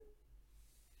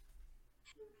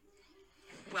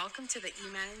Welcome to the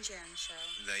E-Man and Jan Show.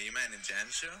 The E-Man and Jan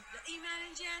Show? The E-Man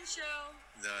and Jan Show.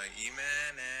 The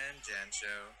E-Man and Jan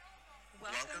Show.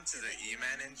 Welcome to the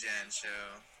E-Man and Jan Show.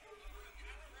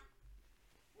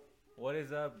 What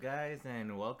is up, guys,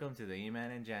 and welcome to the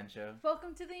E-Man and Jan Show.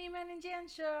 Welcome to the E-Man and Jan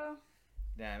Show.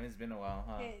 Damn, it's been a while,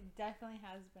 huh? It definitely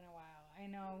has been a while. I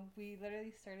know, we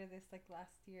literally started this like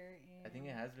last year. I think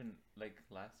it has been like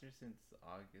last year since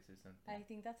August or something. I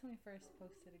think that's when we first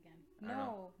posted again. I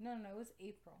No, it was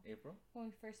April. April? When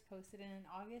we first posted, and in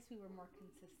August we were more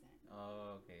consistent.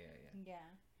 Oh, okay, yeah. Yeah.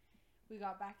 We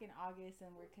got back in August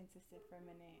and we're consistent for a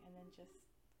minute and then just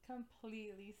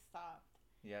completely stopped.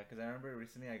 Yeah, because I remember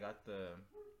recently I got the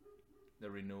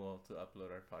renewal to upload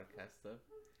our podcast stuff.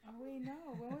 Oh, wait,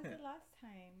 no. When was the last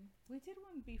time? We did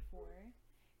one before.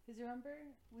 Because remember,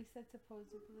 we said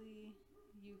supposedly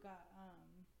you got,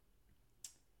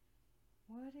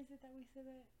 what is it that we said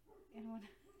that in one?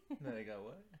 That I got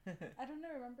what? I don't know.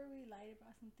 Remember we lied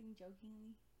about something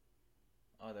jokingly?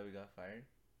 Oh, that we got fired?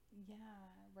 Yeah,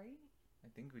 right? I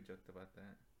think we joked about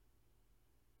that.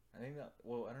 I think that,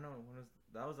 well, I don't know,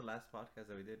 that was the last podcast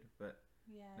that we did, but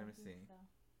Yeah, Let I me think see. so.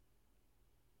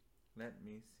 let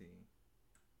me see.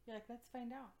 You're like, let's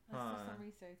find out. Let's do some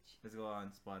research. Let's go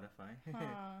on Spotify.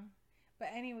 But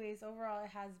anyways, overall, it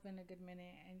has been a good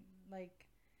minute. And, like,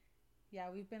 yeah,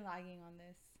 we've been lagging on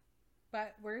this.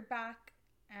 But we're back,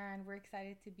 and we're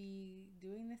excited to be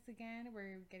doing this again.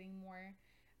 We're getting more,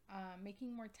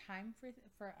 making more time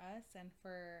for us and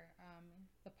for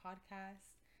the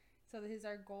podcast. So this is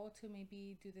our goal to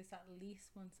maybe do this at least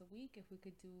once a week. If we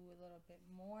could do a little bit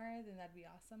more, then that'd be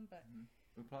awesome. But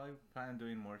We probably plan on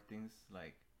doing more things,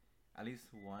 like at least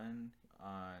one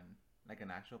on like an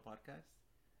actual podcast,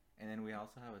 and then we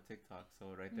also have a TikTok. So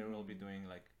right there we'll be doing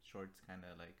like shorts, kind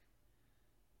of like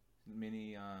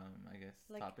mini, I guess,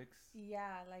 like, topics.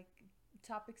 yeah, like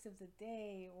topics of the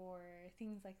day or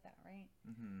things like that, right?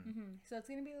 So it's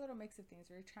gonna be a little mix of things.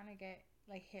 We're trying to get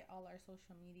like hit all our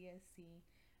social medias, see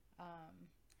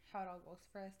how it all goes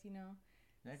for us, you know.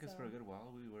 Yeah, because So- for a good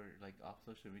while we were like off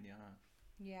social media, huh?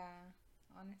 Yeah,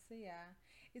 honestly, yeah.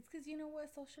 It's because, you know what,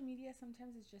 social media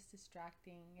sometimes is just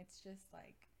distracting. It's just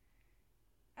like,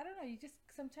 I don't know, you just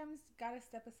sometimes gotta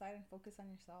step aside and focus on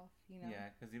yourself, you know. Yeah,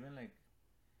 because even like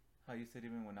how you said,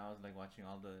 even when I was like watching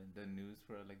all the news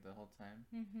for like the whole time,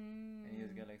 and you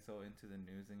just get like so into the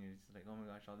news, and you're just like, oh my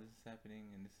gosh, all this is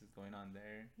happening and this is going on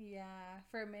there. Yeah,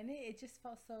 for a minute it just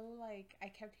felt so like I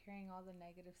kept hearing all the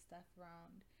negative stuff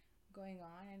around going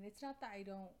on, and it's not that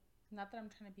I'm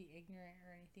trying to be ignorant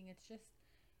or anything. It's just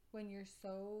when you're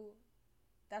so,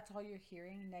 that's all you're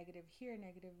hearing, negative here,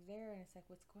 negative there, and it's like,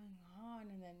 what's going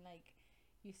on? And then like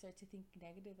you start to think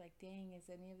negative, like, dang, is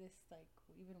any of this like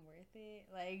even worth it?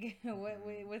 Like,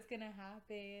 what's gonna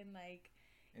happen? Like,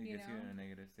 And it You gets you in know? a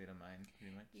negative state of mind,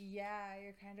 pretty much. yeah,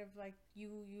 you're kind of like,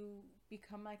 you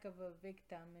become like of a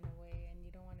victim in a way, and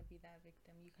you don't want to be that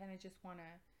victim. You kind of just want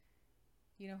to,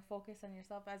 you know, focus on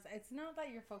yourself. As it's not that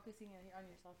you're focusing on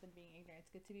yourself and being ignorant.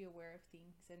 It's good to be aware of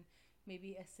things and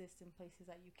maybe assist in places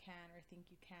that you can or think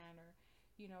you can, or,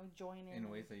 you know, join in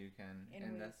ways that you can. In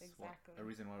And ways, that's exactly. a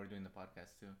reason why we're doing the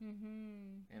podcast too,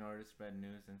 in order to spread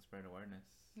news and spread awareness.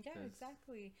 Yeah, 'Cause-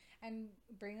 exactly. And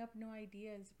bring up new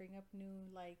ideas, bring up new,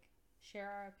 like, share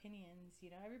our opinions.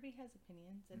 You know, everybody has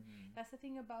opinions, and that's the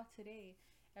thing about today.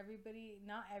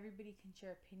 Not everybody can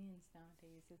share opinions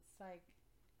nowadays. It's like,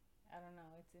 I don't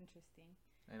know, it's interesting.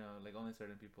 I know, like only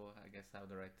certain people, I guess, have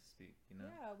the right to speak, you know?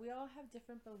 Yeah, we all have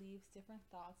different beliefs, different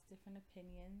thoughts, different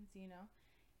opinions, you know,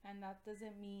 and that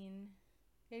doesn't mean,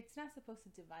 it's not supposed to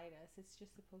divide us. It's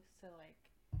just supposed to, like,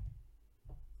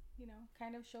 you know,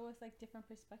 kind of show us like different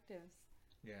perspectives.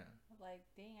 Yeah. Like,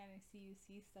 dang, I didn't see you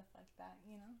see stuff like that,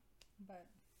 you know. But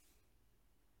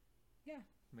yeah,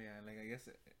 But yeah, like I guess,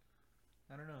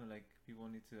 I don't know, like people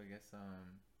need to, I guess,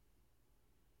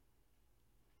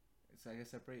 so I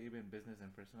guess separate even business and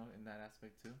personal in that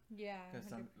aspect too. yeah. Because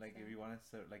some, 100%. like if you want to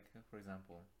start, like for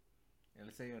example,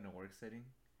 let's say you're in a work setting,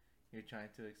 you're trying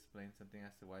to explain something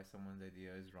as to why someone's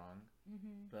idea is wrong,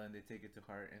 but then they take it to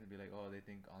heart and be like, oh, they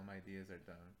think all my ideas are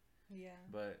dumb. Yeah.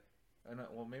 But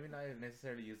well, maybe not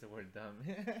necessarily use the word dumb.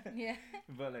 Yeah.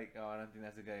 But like, oh, I don't think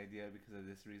that's a good idea because of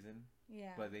this reason.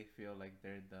 Yeah. But they feel like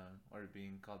they're dumb or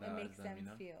being called It out makes as dumb, them you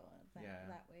know? feel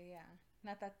that way, yeah.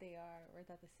 Not that they are, or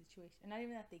that the situation, not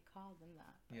even that they call them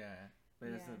that. But, Yeah, but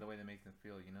it's Yeah. the way they make them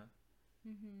feel, you know?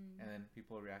 And then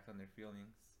people react on their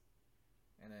feelings,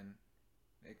 and then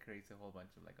it creates a whole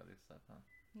bunch of like other stuff, huh?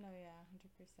 No, yeah,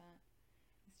 100%.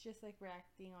 It's just like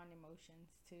reacting on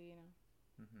emotions too, you know.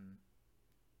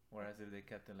 Whereas if they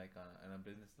kept it like on a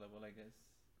business level, I guess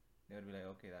they would be like,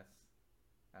 okay,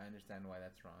 I understand why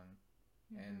that's wrong,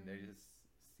 and they're just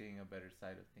seeing a better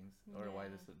side of things, or why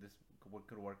this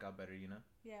could work out better, you know?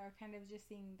 Yeah, or kind of just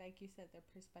seeing, like you said, their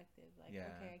perspective. Like,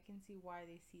 okay, I can see why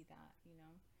they see that, you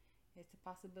know? It's a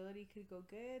possibility, could go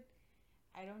good.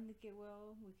 I don't think it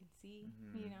will. We can see,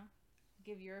 you know?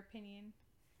 Give your opinion,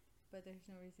 but there's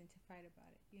no reason to fight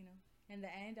about it, you know? In the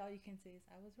end, all you can say is,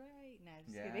 I was right. Nah,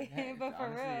 just kidding. But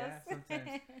for honestly, real.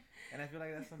 sometimes. And I feel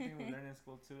like that's something we learn in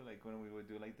school too, like when we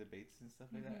would do like debates and stuff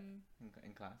like that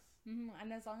in class.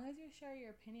 And as long as you share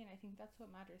your opinion, I think that's what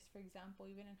matters. For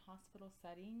example, even in hospital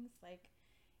settings, like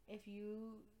if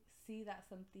you see that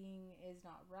something is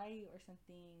not right or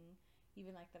something,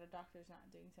 even like that a doctor's not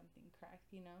doing something correct,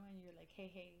 you know, and you're like,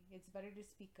 hey, it's better to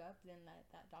speak up than let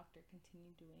that doctor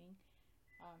continue doing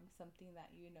something that,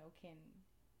 you know, can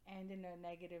end in a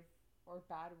negative or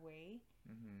bad way.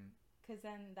 Because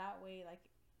then that way, like,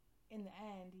 in the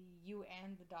end, you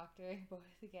and the doctor both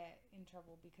get in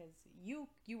trouble because you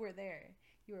were there.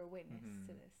 You were a witness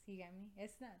to this. You get me?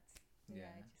 It's nuts.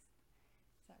 Yeah.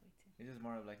 It's that way too. It's just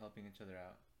more of like helping each other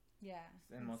out. Yeah.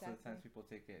 And most of the times people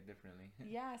take it differently.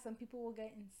 Yeah, some people will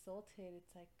get insulted.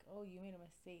 It's like, oh, you made a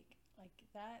mistake. Like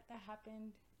that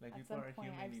happened like at some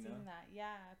point. I've seen that.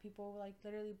 Yeah, people like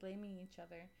literally blaming each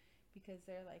other because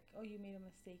they're like, oh, you made a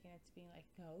mistake, and it's being like,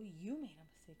 no, you made a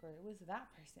mistake, or it was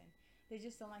that person. They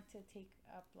just don't like to take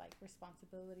up like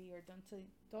responsibility, or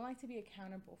don't like to be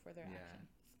accountable for their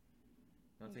actions.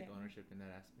 Don't take ownership in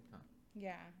that aspect, huh?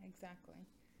 Yeah, exactly.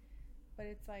 But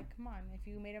it's like, come on, if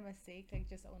you made a mistake, like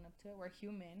just own up to it. We're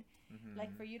human.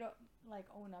 Like for you to like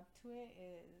own up to it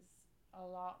is a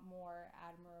lot more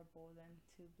admirable than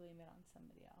to blame it on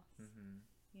somebody else.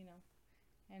 You know,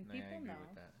 and people know.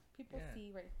 People see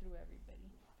right through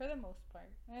everybody for the most part.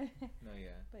 No,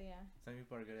 yeah. But yeah, some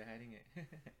people are good at hiding it.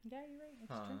 Yeah, you're right. It's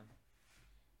true.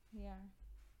 Yeah,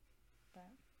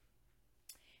 but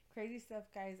crazy stuff,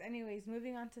 guys. Anyways,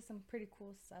 moving on to some pretty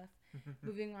cool stuff.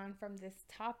 Moving on from this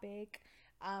topic,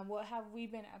 what have we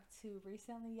been up to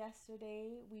recently?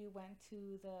 Yesterday, we went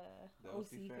to the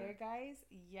OC Fair, guys.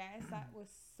 Yes, that was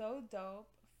so dope.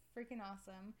 Freaking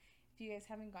awesome. If you guys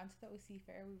haven't gone to the OC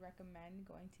Fair, we recommend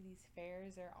going to these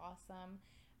fairs. They're awesome.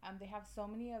 They have so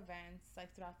many events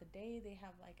like throughout the day. They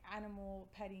have like animal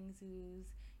petting zoos.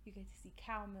 You get to see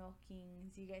cow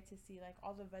milkings. You get to see like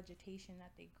all the vegetation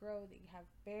that they grow. They have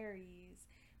berries,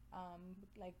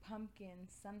 like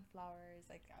pumpkins, sunflowers,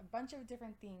 like a bunch of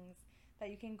different things that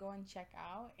you can go and check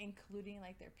out, including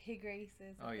like their pig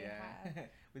races. Oh yeah,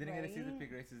 we didn't get to see the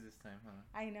pig races this time, huh?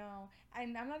 I know,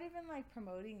 and I'm not even like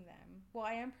promoting them. Well,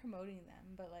 I am promoting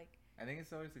them, but like I think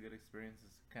it's always a good experience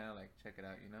to kind of like check it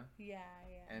out, you know? Yeah.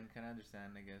 And kind of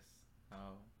understand, I guess,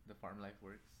 how the farm life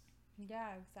works.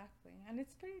 Yeah, exactly. And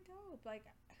it's pretty dope. Like,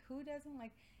 who doesn't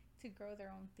like to grow their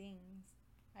own things?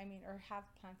 I mean, or have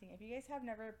planting. If you guys have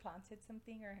never planted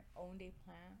something or owned a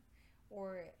plant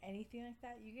or anything like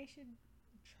that, you guys should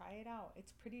try it out.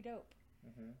 It's pretty dope.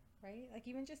 Right? Like,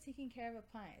 even just taking care of a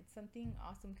plant, it's something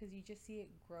awesome because you just see it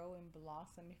grow and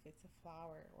blossom if it's a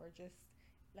flower, or just,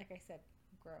 like I said,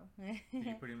 grow.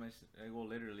 You pretty much will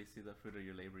literally see the fruit of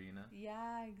your labor, you know?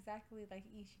 Yeah, exactly. Like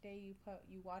each day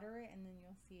you water it, and then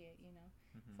you'll see it, you know,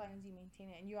 as long as you maintain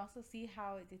it. And you also see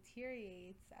how it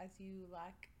deteriorates as you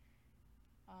lack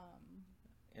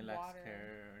it lacks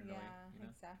care or knowing, you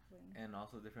know? Exactly. And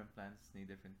also different plants need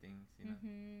different things, you know?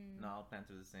 Not all plants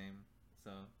are the same,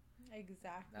 so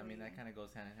exactly. I mean, that kind of goes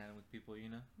hand in hand with people, you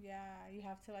know? Yeah, you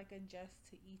have to like adjust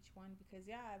to each one, because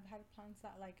I've had plants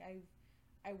that like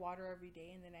I water every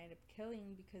day, and then I end up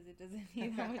killing because it doesn't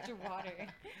need that much water,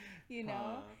 you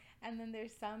know? And then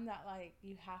there's some that like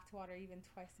you have to water even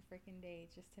twice a freaking day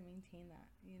just to maintain that,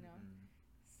 you know?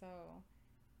 So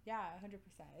yeah, 100%.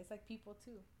 It's like people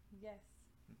too. Yes.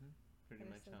 Pretty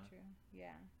much, so true.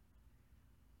 Yeah.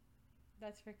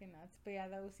 That's freaking nuts. But yeah,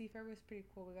 the OC Fair was pretty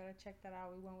cool. We gotta check that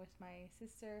out. We went with my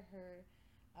sister, her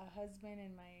husband,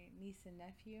 and my niece and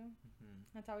nephew.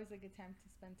 That's always a good time to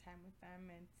spend time with them.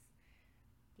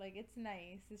 It's like, it's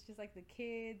nice. It's just like the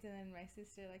kids, and then my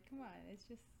sister, like, come on, it's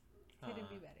just couldn't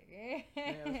be better. Yeah,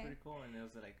 it was pretty cool. And it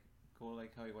was like cool,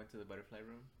 like how we went to the butterfly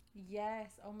room.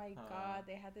 Yes. Oh my god,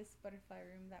 they had this butterfly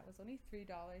room that was only $3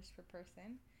 per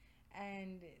person,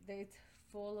 and it's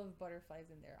full of butterflies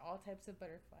in there, all types of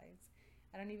butterflies.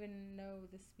 I don't even know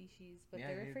the species, but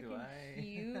they were freaking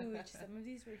huge. Some of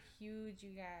these were huge,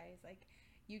 you guys. Like,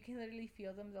 you can literally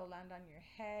feel them. They'll land on your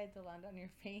head. They'll land on your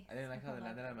face. I didn't like how they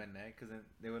landed on my neck, because then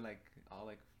they would like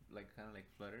all like kind of like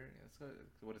flutter. That's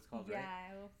what it's called, right?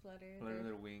 Yeah, it will flutter. Flutter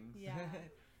their wings. Yeah.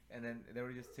 And then they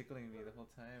were just tickling me the whole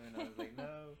time, and I was like,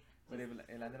 no. But it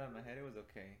landed on my head. It was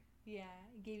okay. Yeah,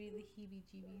 it gave you the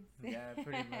heebie-jeebies. Yeah,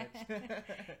 pretty much.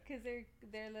 Because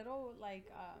they're little like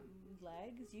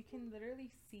legs. You can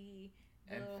literally see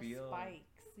the And little feel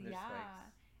spikes. their Yeah,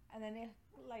 spikes. and then it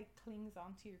like clings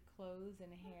onto your clothes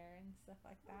and hair and stuff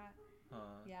like that.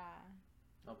 Huh. Yeah.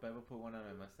 I'll Beba put one on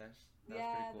my mustache. That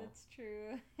Yeah, was that's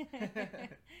true.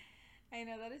 I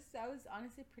know that was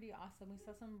honestly pretty awesome. We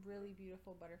saw some really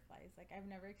beautiful butterflies. Like I've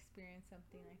never experienced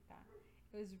something like that.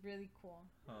 It was really cool.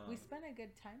 pretty cool. We spent a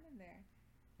good time in there.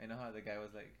 I know how the guy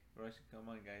was like, Rush, come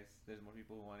on, guys. There's more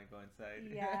people who want to go inside.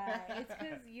 Yeah, it's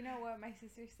because you know what my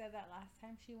sister said that last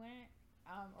time she went,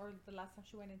 or the last time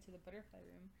she went into the butterfly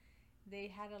room, they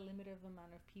had a limited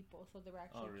amount of people, so they were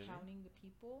actually really? counting the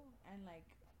people and like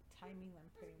timing them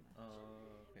pretty much.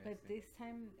 Oh, okay. But this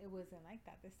time it wasn't like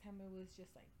that. This time it was just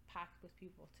like packed with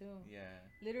people too. Yeah.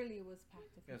 Literally, it was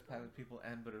packed with It was people. packed with people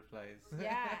and butterflies.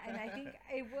 Yeah, and I think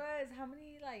it was how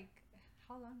many like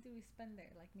how long did we spend there?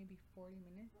 Like maybe 40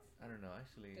 minutes, I don't know,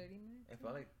 actually. 30 minutes. It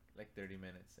felt like 30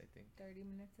 minutes, I think. 30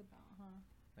 minutes about, huh?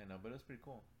 I know, but it was pretty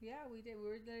cool. Yeah, we did. We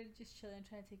were there just chilling,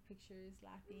 trying to take pictures,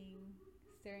 laughing,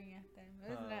 staring at them.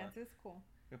 It was nice. It was cool.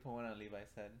 We put one on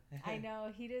Levi's head. I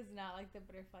know he does not like the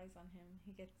butterflies on him.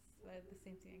 He gets the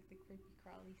same thing like the creepy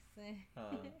crawlies.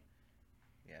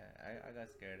 Yeah, I got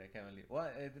scared. I can't believe.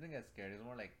 Well, I didn't get scared. It was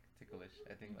more like ticklish.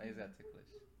 I think I just got ticklish.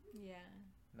 Yeah.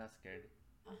 Not scared.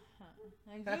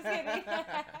 I'm just kidding.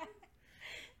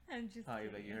 I'm just You're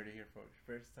kidding. like, you heard it here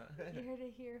first time. You heard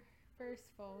it here first,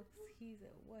 folks. He's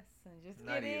a wuss. I'm just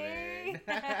Not kidding.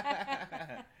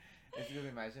 even. It's just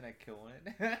imagine I kill one.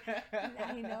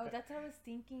 I know. That's what I was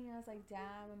thinking. I was like,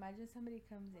 damn, imagine somebody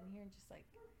comes in here and just like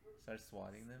Start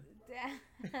swatting them. damn.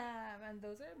 And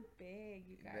those are big,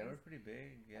 you guys. They were pretty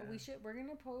big. Yeah. We're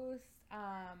gonna post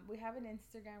we have an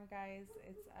Instagram, guys.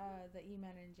 It's the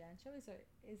E-Man and Jan show. Is it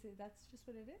that's just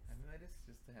what it is? I mean, that is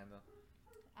just the handle.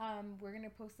 We're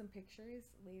gonna post some pictures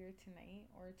later tonight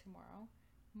or tomorrow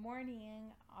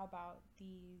morning about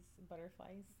these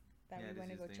butterflies that we're going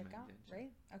to go check out,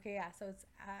 right? Okay, yeah. So it's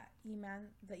at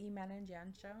the E-Man and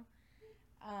Jan show.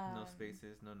 No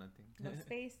spaces, no nothing. No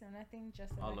space, no nothing.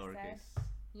 Just as All I lowercase. said,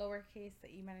 lowercase. The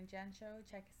E-Man and Jan show.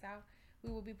 Check us out.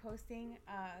 We will be posting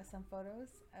some photos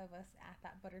of us at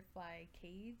that butterfly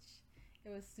cage. It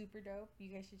was super dope. You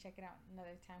guys should check it out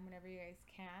another time whenever you guys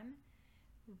can.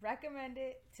 Recommend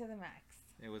it to the max.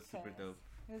 It was super dope.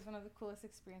 It was one of the coolest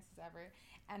experiences ever.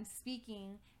 And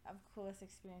speaking of coolest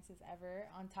experiences ever,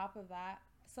 on top of that,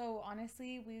 so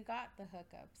honestly, we got the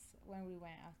hookups when we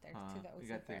went out there to the OC We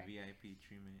got the Fair. VIP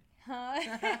treatment, Huh?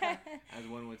 as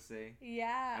one would say.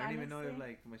 Yeah. I don't even know if honestly.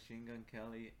 like Machine Gun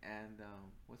Kelly and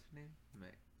what's her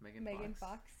name, Megan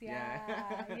Fox. Yeah.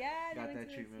 Yeah. Yeah. Got they went that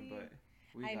to treatment, see- but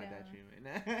we I got know. that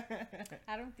treatment.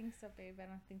 I don't think so, babe. I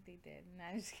don't think they did.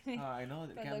 Nah, I'm just kidding. I know.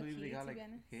 But Can't believe low-key, they got to like be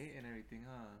honest. hit and everything,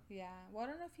 huh? Yeah. Well, I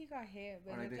don't know if he got hit,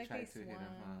 but Or it they looked like tried to they hit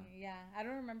him, swung. huh? Yeah. I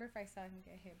don't remember if I saw him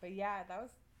get hit, but yeah, that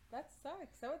sucks. That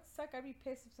would suck. I'd be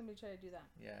pissed if somebody tried to do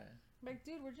that. Yeah. Like,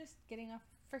 dude, we're just getting off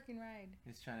freaking ride.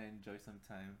 He's trying to enjoy some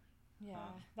time.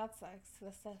 Yeah, that sucks.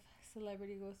 The stuff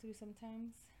celebrity goes through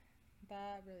sometimes.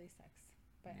 That really sucks.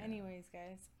 But Yeah. anyways,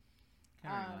 guys.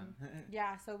 Carry on.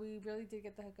 Yeah, so we really did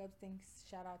get the hookups. Thanks,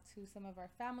 shout out to some of our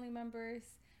family members.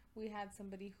 We had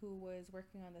somebody who was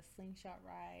working on the slingshot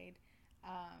ride,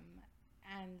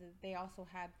 and they also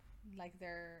had like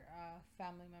their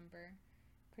family member,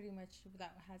 pretty much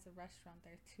that has a restaurant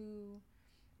there too,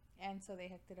 and so they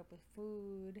hooked it up with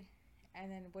food. And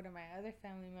then one of my other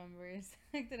family members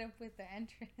hooked it up with the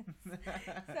entrance.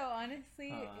 So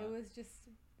honestly, it was just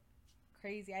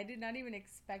crazy. I did not even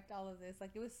expect all of this. Like,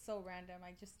 it was so random.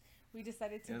 We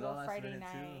decided to go Friday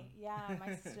night. Yeah,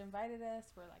 my sister invited us.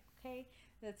 We're like, okay,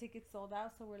 the tickets sold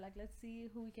out, so we're like, let's see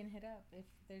who we can hit up if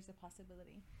there's a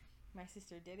possibility. My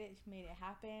sister did it. She made it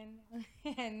happen,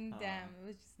 and it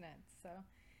was just nuts. So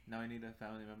now I need a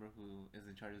family member who is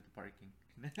in charge of the parking.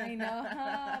 I know.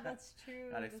 That's true.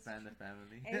 Gotta That's expand true. the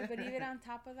family. Hey, but even on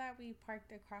top of that, we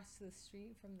parked across the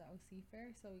street from the OC Fair,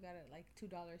 so we got it like $2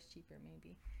 cheaper,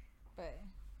 maybe.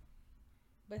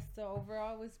 But still,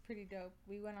 overall, it was pretty dope.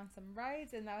 We went on some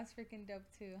rides, and that was freaking dope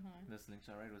too, huh? The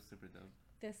slingshot ride was super dope.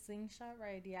 The slingshot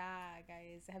ride, yeah,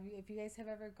 guys. If you guys have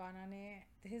ever gone on it,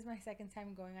 this is my second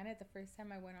time going on it. The first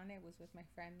time I went on it was with my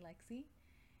friend Lexi.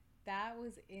 That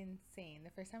was insane.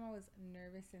 The first time I was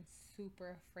nervous and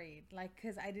super afraid, like,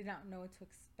 cause I did not know what to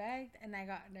expect, and I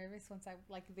got nervous once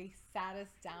they sat us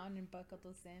down and buckled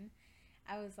us in.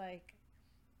 I was like,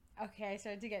 okay, I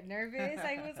started to get nervous.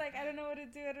 I was like, I don't know what to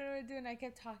do, and I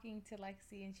kept talking to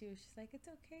Lexi, and she was just like, it's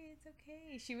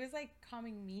okay. She was like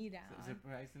calming me down. So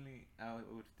surprisingly, I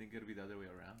would think it would be the other way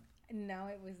around. No,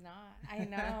 it was not. I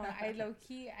know. I low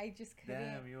key. I just couldn't.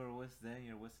 Damn, you were wuss then.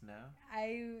 You're wuss now.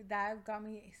 That got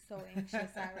me so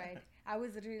anxious. That ride. I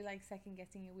was literally like second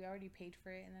guessing it. We already paid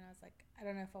for it, and then I was like, I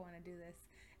don't know if I want to do this.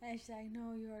 And she's like,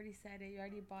 No, you already said it. You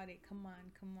already bought it. Come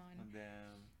on, come on. Oh,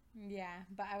 damn. Yeah,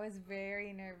 but I was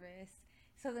very nervous.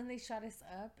 So then they shot us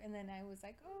up, and then I was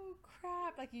like, "Oh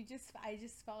crap!" Like I just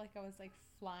felt like I was like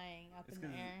flying up It's in the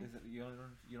because air.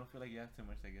 you don't feel like you have too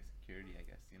much, I guess, security. I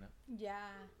guess you know.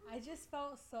 Yeah, I just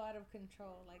felt so out of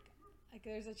control. Like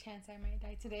there's a chance I might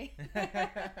die today,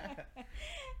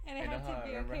 and I had to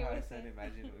be remember okay how I with said, it.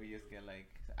 imagine we just get like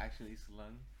actually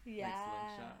slung, Yeah, like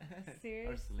slingshot, or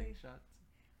seriously, slingshot.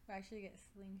 we actually get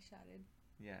slingshotted.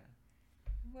 Yeah.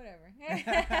 Whatever.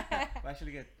 We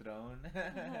actually get thrown.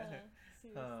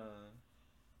 Seriously.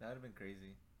 That would have been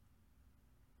crazy.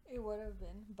 It would have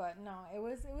been, but no, it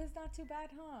was not too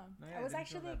bad, huh? No, yeah, I it was didn't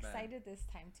feel actually that bad. excited this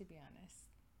time, to be honest.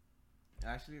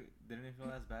 Actually, didn't it feel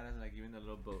as bad as like even the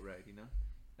little boat ride, you know?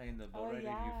 Like in the boat Oh, ride,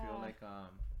 you feel yeah. like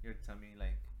your tummy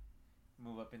like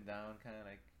move up and down, kind of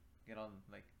like get on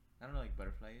like I don't know, like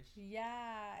butterfly-ish.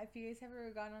 Yeah, if you guys ever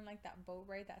gone on like that boat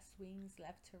ride that swings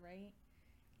left to right,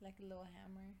 like a little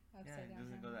hammer, Yeah, upside it down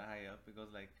doesn't go hammer. that high up. It goes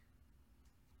like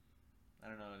I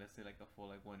don't know, let's say like a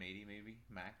full like 180 maybe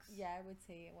max. Yeah, I would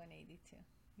say 182.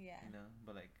 Yeah, You know,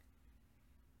 but like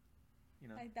you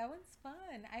know, that one's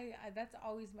fun. I that's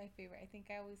always my favorite. I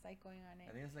think I always like going on it.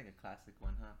 I think it's like a classic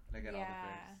one, huh? Like at all the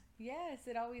fairs. Yes,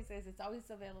 it always is. It's always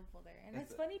available there, and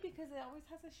it's It's- funny because it always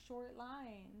has a short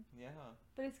line. Yeah.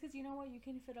 But it's because you know what, you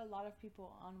can fit a lot of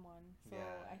people on one. So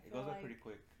Yeah. I It feel goes up like, pretty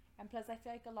quick. and plus I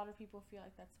feel like a lot of people feel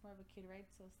like that's more of a kid ride,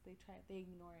 so they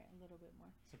ignore it a little bit more.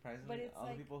 Surprisingly, But it's all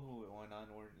like- the people who went on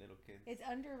weren't little kids. It's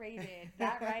underrated.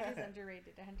 That ride is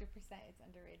underrated. 100% it's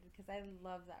underrated because I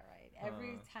love that ride.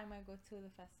 Every time I go to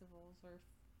the festivals or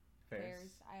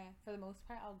fairs, for the most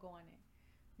part, I'll go on it.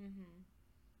 Mhm.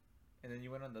 And then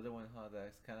you went on the other one, huh?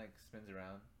 That kind of like spins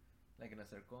around, like in a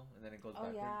circle, and then it goes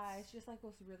Oh backwards. yeah, it's just like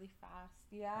goes really fast.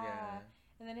 Yeah. Yeah.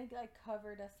 And then it like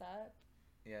covered us up.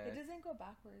 Yeah. It doesn't go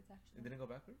backwards actually. It didn't go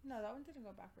backwards? No, that one didn't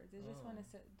go backwards. It just went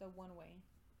the one way.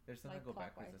 There's some like that go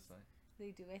backwards, clockwise. that's why. They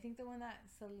do. I think the one that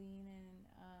Celine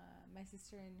and my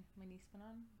sister and my niece went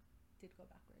on did go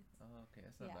backwards. Oh, okay,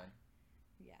 that's not Yeah. bad.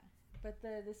 Yeah, but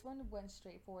this one went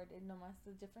straight forward. And no mas,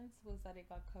 the difference was that it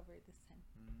got covered this time.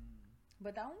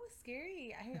 But that one was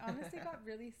scary. I honestly got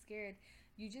really scared.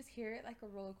 You just hear it like a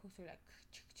roller coaster, like,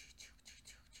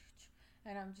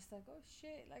 and I'm just like, oh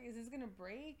shit! Like, is this gonna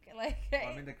break? Like, Well,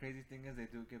 I mean, the crazy thing is they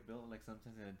do get built like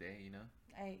sometimes in a day, you know.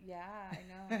 I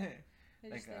know. They're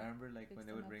Like just, I remember, like fix when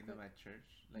they them would up bring them quick. at church,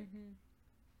 like Mhm.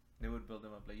 they would build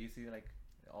them up. Like you see, like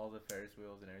all the Ferris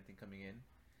wheels and everything coming in,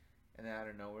 and then out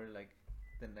of nowhere, like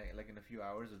like in a few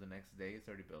hours or the next day, it's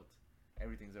already built.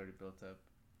 Everything's already built up,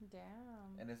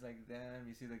 Damn. and it's like, damn.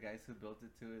 You see the guys who built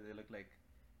it too. They look like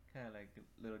kind of like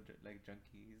little like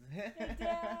junkies.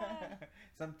 Yeah.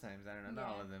 Sometimes I don't know, not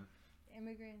all Yeah. of them.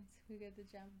 Immigrants who get the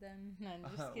job done. No, I'm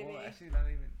just kidding. Well, actually, not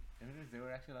even immigrants. There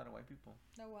were actually a lot of white people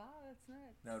Oh wow, that's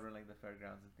nuts. that would run like the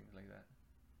fairgrounds and things like that.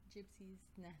 Gypsies.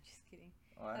 Nah, I'm just kidding.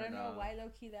 Oh, I don't know why low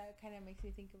key that kind of makes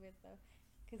me think of it though,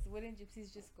 because wouldn't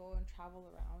gypsies just go and travel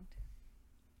around?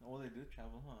 Well, they do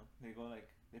travel, huh? They go like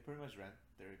they pretty much rent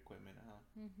their equipment, huh?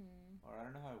 Mhm. Or I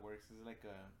don't know how it works. Is it like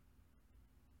a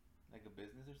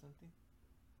business or something?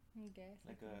 I guess.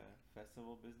 Like a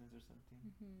festival business or something?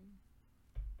 Mhm.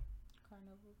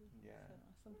 Carnival. Yeah. So,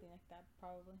 something like that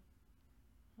probably.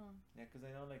 Huh. Yeah, cause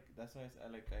I know like that's why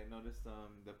I noticed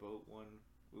the boat one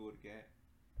we would get,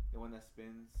 the one that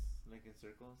spins like in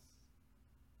circles,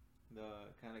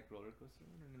 the kind of like roller coaster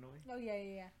one in a way. Oh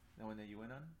yeah. The one that you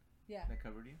went on Yeah. that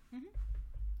covered you. Mhm.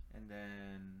 And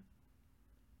then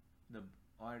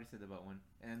I already said the boat one,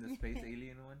 and then the space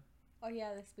alien one, Oh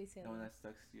yeah, the space the one alien. that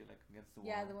stuck you like against the wall.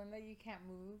 Yeah, the one that you can't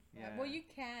move. Yeah. Well, you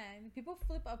can. People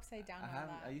flip upside down on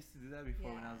that. I used to do that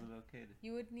before when I Yeah. was a little kid.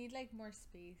 You would need like more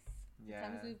space. Yeah.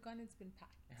 Times we've gone, it's been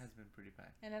packed. It has been pretty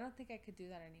packed. And I don't think I could do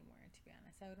that anymore. To be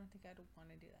honest, I don't think I'd want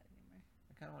to do that anymore.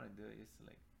 I kind of want to do it just to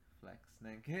like flex,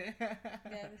 then. Yeah,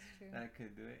 that's true. That I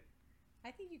could do it. I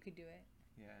think you could do it.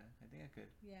 Yeah, I think I could.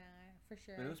 Yeah, for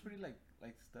sure. But it was pretty like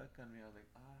stuck on me. I was like,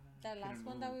 That last couldn't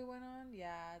one that move. we went on,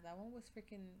 yeah, that one was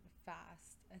freaking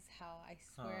fast as hell. I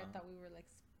swear, I Huh. thought we were like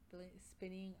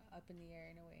spinning up in the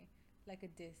air in a way, like a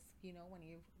disc. You know,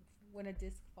 when a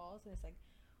disc falls and it's like,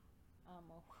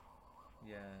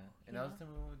 Yeah, and You that was know? the time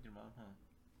we went with your mom, huh?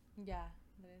 yeah,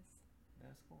 that is.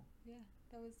 That's cool. Yeah,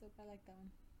 that was dope. I like that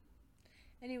one.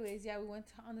 Anyways, yeah, we went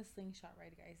on the slingshot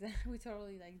ride, guys. We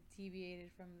totally like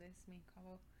deviated from this main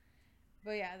combo,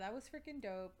 but yeah, that was freaking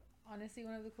dope. honestly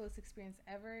one of the coolest experience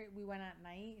ever. We went at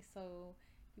night, so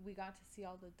we got to see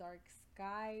all the dark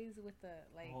skies with the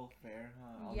The whole fair,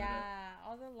 huh? All yeah,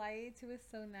 all the lights. It was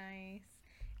so nice.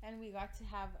 And we got to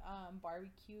have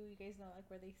barbecue. You guys know, like,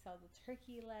 where they sell the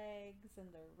turkey legs and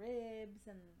the ribs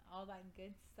and all that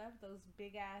good stuff. Those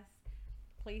big ass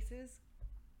places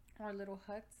or little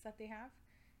huts that they have.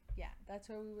 Yeah, that's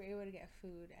where we were able to get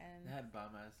food. And they had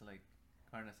bomb ass like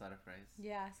carne asada fries.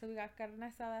 yeah, so we got carne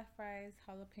asada fries,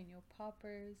 jalapeno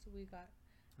poppers. We got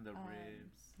The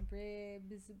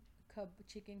ribs,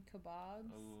 chicken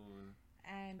kebabs. Oh,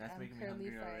 and that's making me curly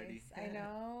hungry already. fries. I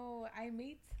know. I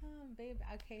made some, babe.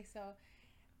 Okay, so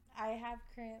I have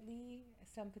currently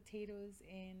some potatoes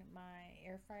in my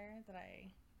air fryer that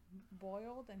I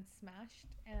boiled and smashed,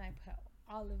 and I put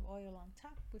olive oil on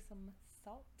top with some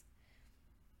salt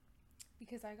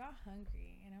because I got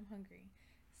hungry and I'm hungry.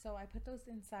 So I put those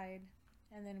inside,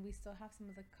 and then we still have some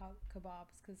of the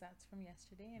kebabs because that's from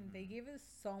yesterday. And they gave us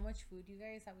so much food, you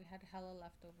guys, that we had hella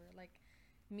leftover. Like,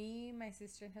 me, my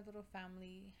sister, and her little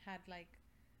family had like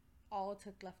all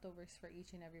took leftovers for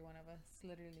each and every one of us,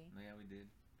 literally. No, yeah, we did.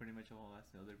 Pretty much a whole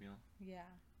last other meal. Yeah.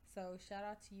 So shout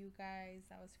out to you guys.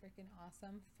 That was freaking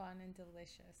awesome, fun, and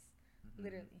delicious.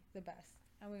 Literally the best.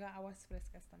 And we got aguas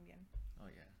frescas también. Oh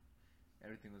yeah,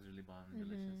 everything was really bomb and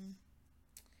delicious.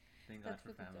 Thank God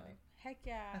for family. Heck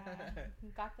yeah.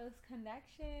 Got those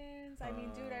connections. I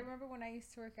mean, dude, I remember when I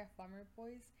used to work at Farmer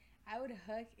Boys, I would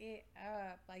hook it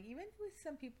up. Like, even with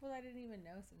some people I didn't even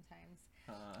know sometimes.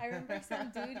 I remember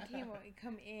some dude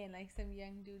come in, like some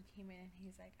young dude came in, and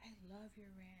he's like, I love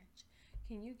your ranch.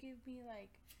 Can you give me,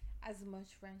 like, as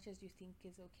much ranch as you think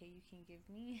is okay you can give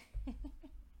me?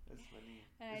 That's funny.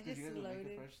 And I just you guys would loaded.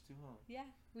 make it fresh too, huh? Yeah,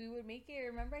 we would make it.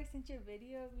 Remember I sent you a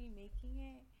video of me making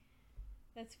it?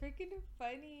 That's freaking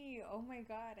funny. Oh my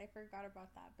god, I forgot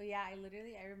about that. But yeah, I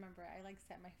remember I like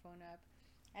set my phone up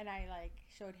and I like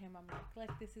showed him. I'm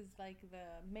like, this is like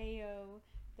the mayo,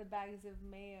 the bags of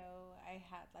mayo. I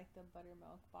had like the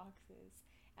buttermilk boxes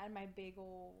and my big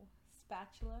old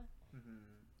spatula.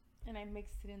 And I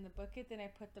mixed it in the bucket. Then I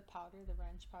put the powder, the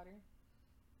ranch powder.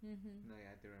 No,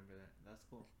 yeah, I do remember that. That's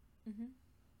cool.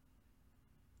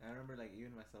 I remember like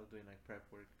even myself doing like prep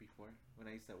work before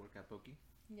when I used to work at Pokey.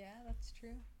 Yeah, that's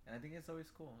true. And I think it's always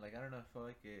cool. Like, I don't know, I feel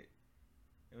like it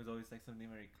was always like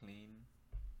something very clean.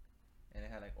 And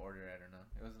it had like order, I don't know.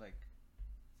 It was like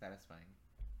satisfying.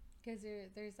 Because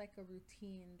there's like a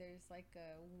routine. There's like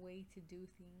a way to do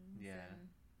things. Yeah.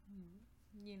 And,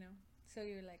 you know. So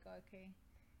you're like, okay,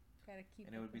 gotta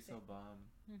keep and it would be so bomb.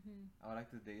 I would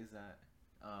like the days that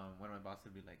one of my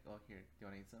bosses would be like, oh, here, do you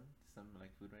want to eat some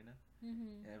like food right now?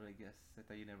 And I'd be like, yes. I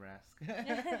thought you never ask.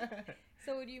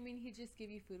 So what do you mean he just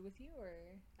give you food with you? Or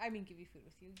I mean give you food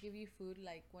with you, give you food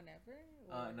like whenever?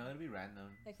 Or no, it'd be random,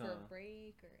 like, so, for a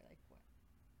break, or like what?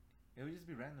 It would just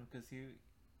be random because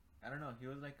I don't know, he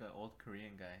was like an old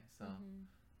Korean guy, so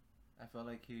I felt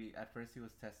like at first he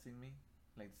was testing me,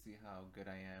 like to see how good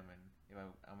I am and if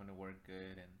I'm gonna work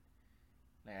good and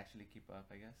like actually keep up,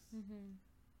 I guess.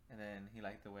 And then he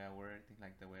liked the way I worked. He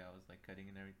liked the way I was like cutting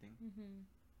and everything.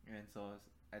 And so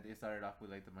it started off with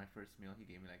like my first meal. He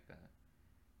gave me like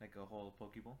a whole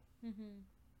poke bowl.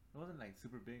 It wasn't like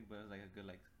super big, but it was like a good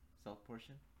like self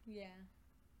portion. Yeah.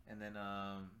 And then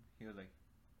he was like,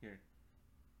 here,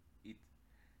 eat.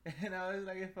 And I was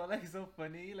like, it felt like so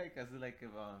funny, like as like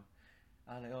if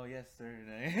I was like, oh yes sir.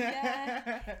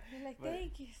 Yeah. You're like,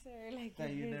 thank you sir. Like, that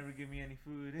you never give me any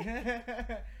food.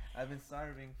 I've been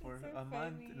starving for a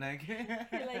month. Like, he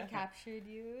like captured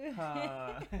you.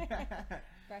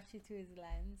 Brought you to his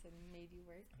lens and made you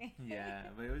work. Yeah,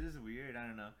 but it was just weird. I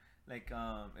don't know. Like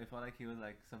it felt like he was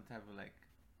like some type of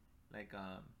like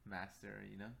master,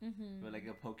 you know, but like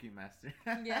a Poke master.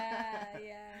 Yeah.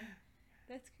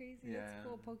 That's crazy. Yeah. That's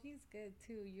cool. Poke's good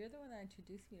too. You're the one that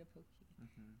introduced me to Poke.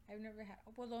 I've never had.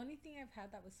 Well, the only thing I've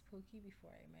had that was Poke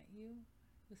before I met you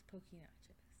was Poke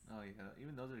nachos. Oh yeah,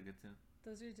 even those are good too.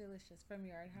 Those are delicious from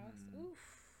Yard House. Oof.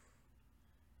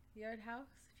 Yard House,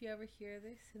 if you ever hear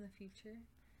this in the future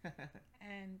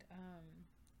and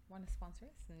want to sponsor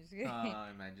us,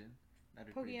 imagine.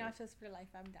 Poke nachos for life.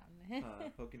 I'm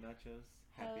down. Poke nachos,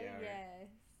 happy hour. Yes.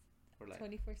 For life.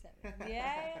 24/7.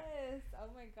 Yes. Oh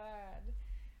my god.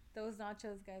 Those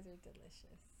nachos, guys, are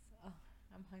delicious. Oh,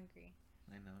 I'm hungry.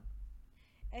 I know.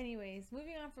 Anyways,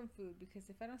 moving on from food, because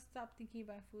if I don't stop thinking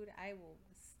about food, I will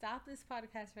stop this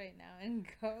podcast right now and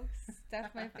go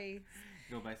stuff my face.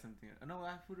 Go buy something. Oh, no,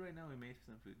 I have food right now. We made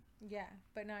some food. Yeah,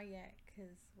 but not yet,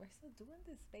 because we're still doing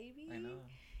this, baby. I know.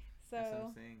 So, that's what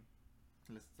I'm saying.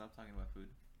 Let's stop talking about food.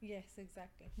 Yes,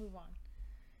 exactly. Move on.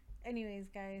 Anyways,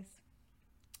 guys,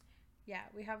 Yeah,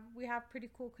 we have pretty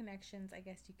cool connections, I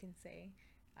guess you can say,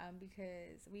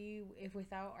 because we if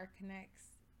without our connects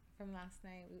from last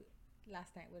night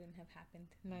wouldn't have happened.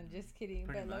 No, I'm just kidding.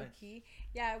 Pretty But low much. key,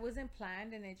 yeah, it wasn't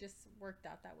planned and it just worked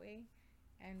out that way,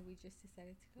 and we just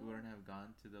decided to We go. wouldn't have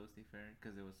gone to the OC Fair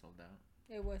because it was sold out.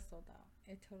 It was sold out.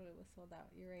 It totally was sold out.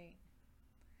 You're right.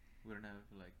 We wouldn't have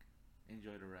like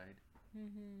enjoyed a ride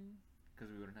Mhm. because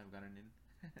we wouldn't have gotten in.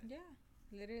 Yeah,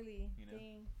 literally. You know?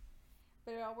 Dang.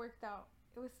 But it all worked out.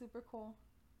 It was super cool.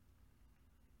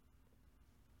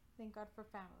 Thank God for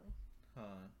family.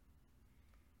 Huh.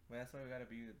 Well, that's why we gotta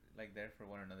be like there for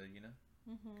one another, you know.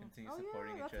 Continue Oh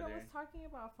supporting yeah, each that's what I other. was talking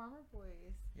about. Farmer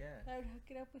boys. Yeah. I would hook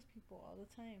it up with people all the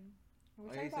time. We're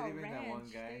Oh, yeah, talking you said about even that one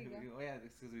ranch. guy. There you go. Oh yeah,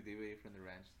 because we deviated from the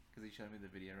ranch. Because he showed me the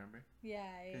video, remember? Yeah,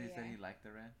 Because yeah, he said yeah. he liked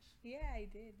the ranch. Yeah, I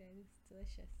did. It was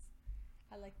delicious.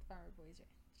 I liked Farmer Boys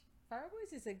Ranch. Farmer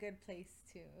Boys is a good place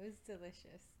too. It was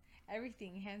delicious.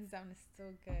 Everything, hands down, is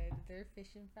still good. Their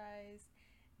fish and fries,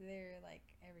 they're like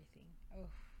everything.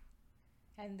 Oh,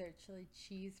 and their chili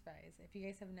cheese fries. If you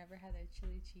guys have never had their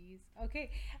chili cheese,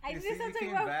 okay. I You just see, start you talking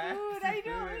came about back food. to I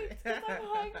know food. it's because I'm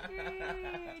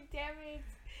hungry. Damn it.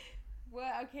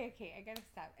 Well, okay. I gotta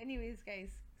stop. Anyways,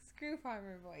 guys, screw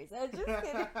Farmer Boys. I'm just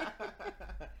kidding.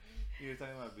 You were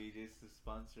talking about BJ's to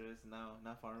sponsor us. Now,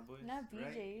 not Farmer Boys. Not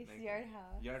right? BJ's, Like, Yard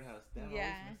House. Yard House. Damn, I Yeah.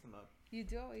 always mess them up. You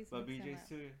do always. But mix them BJ's up.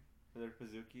 too. For their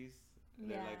Pazookies.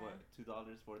 They're Yeah. like what,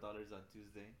 $2, $4 on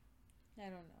Tuesday. I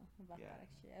don't know about Yeah. that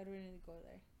actually. I don't really go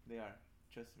there. They are.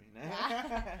 Trust me.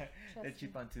 Trust They're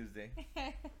cheap me. on Tuesday.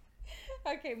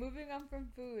 Okay, moving on from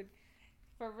food.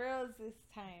 For reals this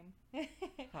time.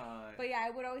 Hi. But yeah, I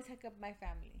would always hook up my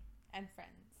family and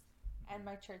friends and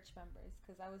my church members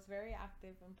because I was very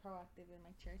active and proactive in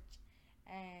my church.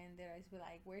 And they'd always be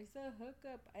like, "Where's the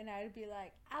hookup?" And I'd be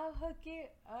like, "I'll hook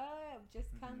it up. Just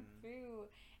come through."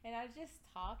 And I'd just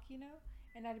talk,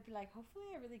 And I'd be like, "Hopefully,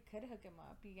 I really could hook him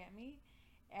up." You get me?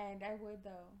 And I would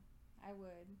though. I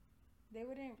would. They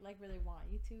wouldn't like really want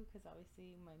you to because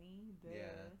obviously money. Duh.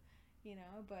 Yeah.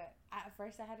 But at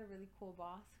first I had a really cool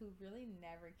boss who really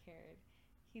never cared.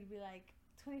 He'd be like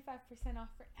 25% off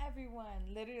for everyone.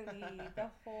 Literally, the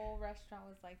whole restaurant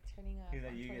was like turning up. He's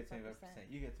like, on you get 25%. 25%.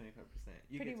 You get 25%.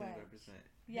 You Pretty get much. 25%.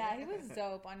 Yeah, he was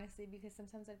dope, honestly, because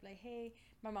sometimes I'd be like, "Hey,"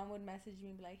 my mom would message me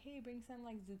and be like, "Hey, bring some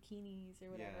like zucchinis or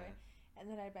whatever," and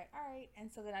then I'd be like, "All right,"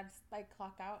 and so then I'd just, like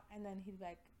clock out, and then he'd be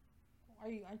like,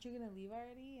 aren't you gonna leave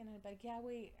already?" And I'd be like, "Yeah,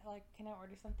 wait, like, can I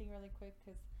order something really quick?"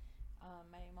 Because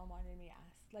my mom wanted me to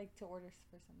ask, like, to order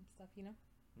for some stuff,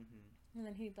 And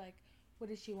then he'd be like, "What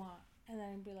does she want?" And then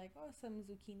I'd be like, "Oh, some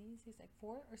zucchinis." He's like,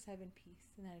 4 or 7 piece?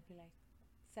 And then I'd be like,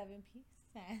 7 piece?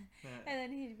 And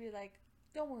then he'd be like,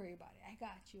 "Don't worry about it. I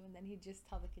got you." And then he'd just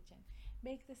tell the kitchen,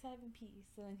 "Make the 7 piece."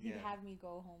 And then he'd have me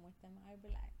go home with them. I'd be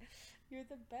like, "You're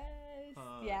the best."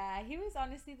 Yeah, he was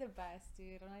honestly the best,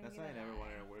 dude. That's why I never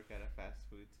wanted to work at a fast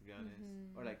food, to be honest,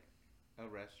 or like a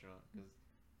restaurant, because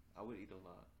I would eat a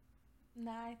lot.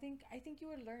 Nah, I think you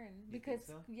would learn You because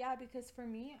think so? yeah, because for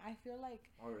me, I feel like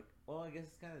Well, I guess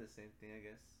it's kind of the same thing, I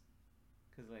guess,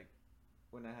 because like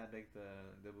when I had like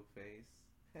the buffets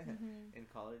in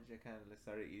college, I kind of like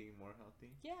started eating more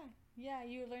healthy. yeah,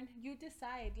 you learn, you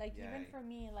decide. Like even for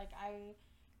me, like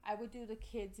I would do the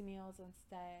kids meals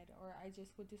instead, or I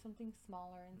just would do something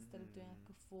smaller instead of doing like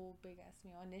a full big ass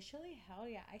meal. Initially, hell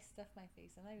yeah, I stuffed my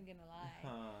face. I'm not even gonna lie.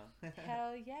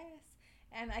 Hell yes.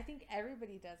 And I think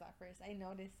everybody does at first. I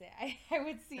noticed it. I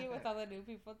would see it with all the new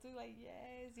people too. Like,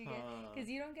 yes, you get, because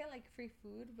you don't get like free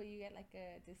food, but you get like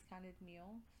a discounted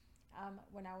meal.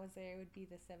 When I was there, it would be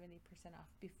the 70%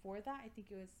 off. Before that, I think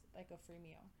it was like a free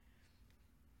meal.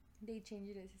 They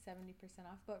changed it to 70%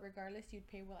 off, but regardless, you'd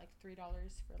pay like $3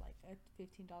 for like a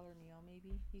 $15 meal,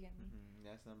 maybe. You get me?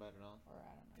 That's not bad at all. Or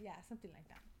I don't know. Yeah, something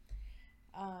like that.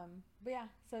 But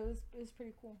yeah, so it was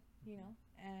pretty cool,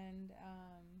 and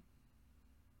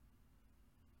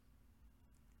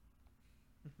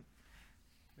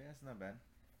Yeah, it's not bad.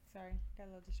 sorry, got a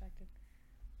little distracted.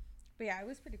 But yeah, it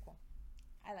was pretty cool.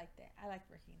 I liked it. I liked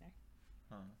working there.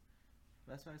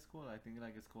 That's why it's cool. I think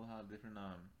like it's cool how different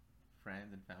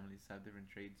friends and families have different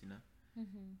trades.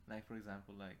 Like for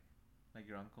example, like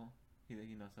your uncle, he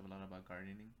knows a lot about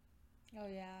gardening. Oh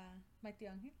yeah, my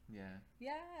tío Ángel. Yeah.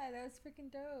 Yeah, that was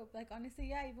freaking dope. Like honestly,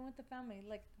 yeah, even with the family,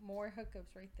 like more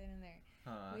hookups right then and there.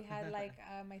 We had like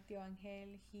my tío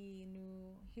Ángel. He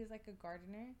was like a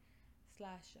gardener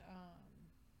slash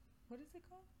what is it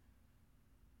called?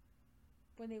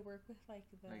 When they work with like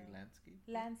the like landscape.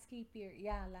 Landscaper,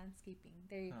 yeah, landscaping.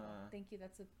 There you go. Thank you.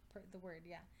 That's the word.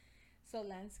 Yeah. So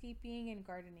landscaping and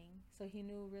gardening. So he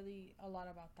knew really a lot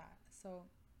about that. So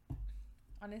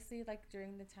honestly, like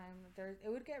during the time there, it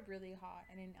would get really hot,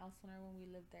 and in Elsinore when we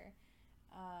lived there,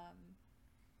 um,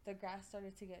 the grass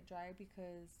started to get dry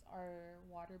because our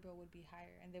water bill would be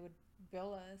higher, and they would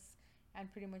bill us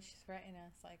and pretty much threaten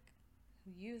us like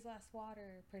use less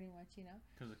water, pretty much, you know.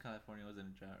 Because California was in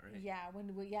a drought, right? Yeah, when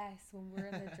we're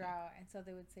in the drought, and so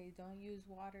they would say, "Don't use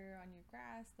water on your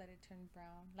grass; let it turn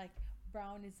brown." Like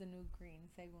brown is the new green.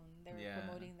 Según they were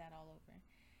promoting that all over,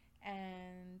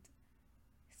 and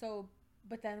so,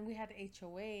 but then we had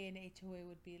HOA, and HOA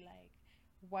would be like,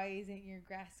 "Why isn't your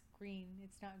grass green?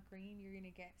 It's not green. You're gonna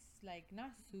get like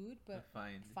not sued, but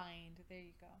fined. Fined. There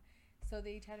you go." So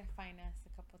they try to fine us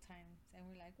a couple times, and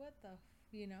we're like, "What the?"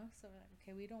 You know, so we're like,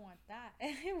 okay, we don't want that.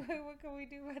 What can we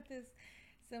do about this?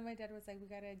 So my dad was like, we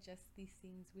gotta adjust these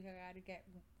things. We gotta get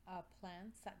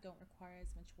plants that don't require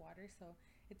as much water, so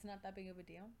it's not that big of a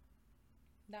deal.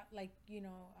 Not like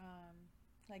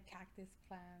like cactus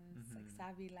plants, like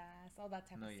savilas, all that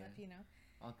type of stuff. You know.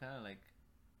 All kind of like,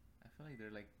 I feel like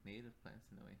they're like native plants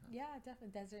in a way, huh? Yeah,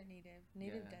 definitely desert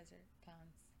native desert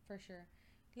plants for sure.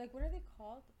 Like what are they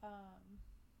called?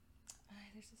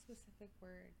 There's a specific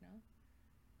word, no?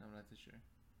 I'm not too sure.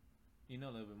 You know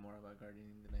a little bit more about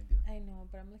gardening than I do. I know,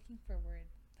 but I'm looking for a word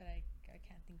that I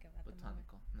can't think of at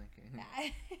Botanical. the moment.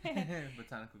 Okay.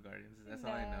 Botanical gardens. That's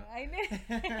all I know. I know.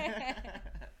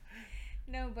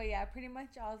 No, but yeah, pretty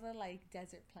much all the like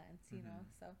desert plants, you know.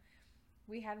 So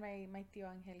we had my tío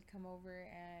Angel come over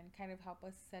and kind of help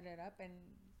us set it up and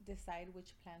decide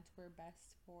which plants were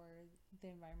best for the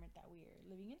environment that we are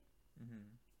living in.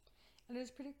 And it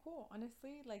was pretty cool,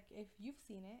 honestly. Like if you've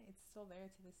seen it, it's still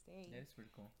there to this day. Yeah, it's pretty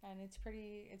cool. And it's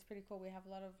pretty cool. We have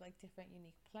a lot of like different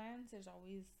unique plants. There's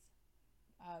always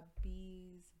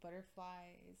bees,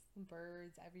 butterflies,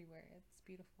 birds everywhere. It's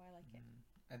beautiful. I like it.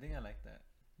 I think I like that.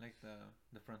 Like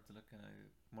the front to look kind of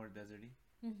more deserty.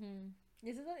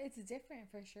 It's different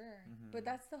for sure. But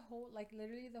that's the whole, like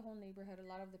literally the whole neighborhood. A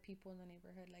lot of the people in the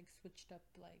neighborhood like switched up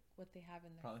like what they have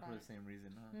in their probably front. for the same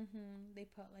reason, huh? They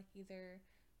put like either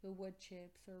the wood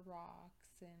chips or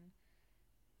rocks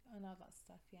and all that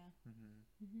stuff, yeah.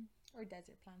 Or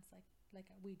desert plants like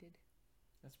we did.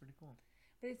 That's pretty cool.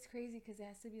 But it's crazy because it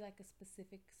has to be like a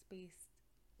specific space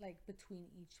like between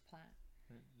each plant.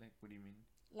 Like what do you mean?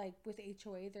 Like with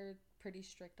HOA, they're pretty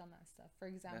strict on that stuff. For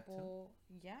example,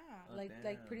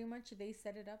 like pretty much they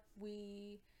set it up.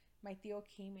 My tío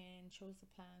came in, chose the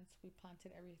plants, we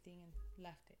planted everything and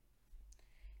left it.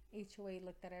 HOA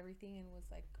looked at everything and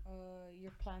was like,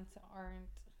 your plants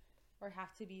aren't or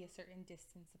have to be a certain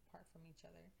distance apart from each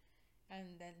other.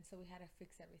 And then so we had to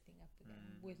fix everything up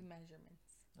again with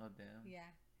measurements. Oh damn.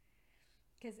 Yeah.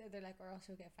 Because they're like, or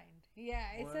else you'll get fined.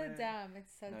 Yeah, it's so dumb.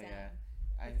 It's so dumb. Yeah.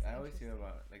 I always hear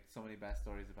about like so many bad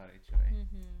stories about HOA.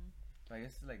 But I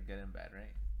guess it's like good and bad,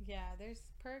 right? Yeah, there's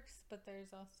perks, but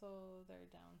there's also their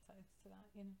downsides to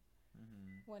that, you know.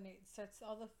 When it starts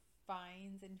all the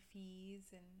fines and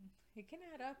fees, and it can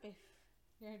add up if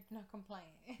you're not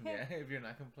compliant. Yeah, if you're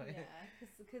not compliant. Yeah,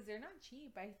 because they're not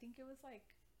cheap. I think it was like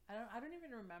I don't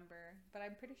even remember, but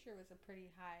I'm pretty sure it was a pretty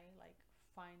high like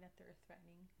fine that they were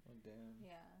threatening. Oh damn.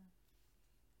 Yeah.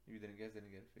 You didn't get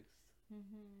it fixed.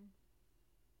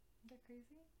 Is that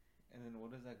crazy? And then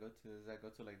what does that go to? Does that go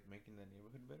to like making the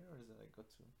neighborhood better, or does it like go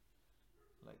to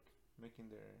like making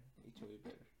their HOA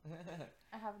better?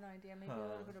 I have no idea. Maybe a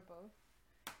little bit of both.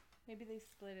 Maybe they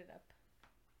split it up.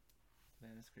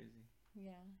 Man, that's crazy.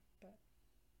 Yeah, but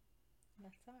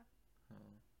that's that.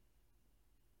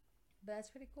 But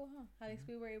that's pretty cool, huh? At least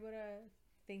we were able to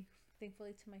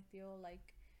thankfully to my tío,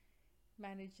 like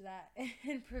manage that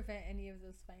and prevent any of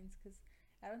those fines, because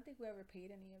I don't think we ever paid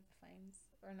any of the fines,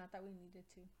 or not that we needed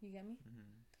to. You get me?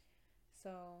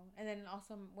 So, and then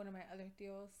also one of my other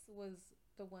tíos was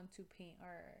the one to paint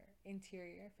our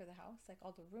interior for the house, like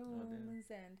all the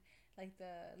rooms and like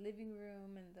the living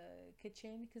room and the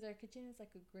kitchen, because our kitchen is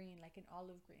like a green, like an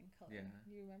olive green color. Yeah.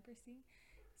 You remember seeing?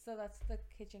 So that's the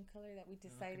kitchen color that we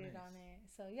decided on it.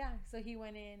 So yeah, so he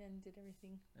went in and did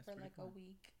everything for like a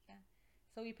week. Yeah.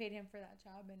 So we paid him for that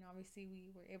job, and obviously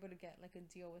we were able to get like a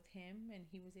deal with him, and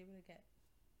he was able to get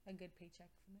a good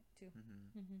paycheck from it too.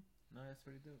 No, that's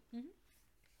pretty dope.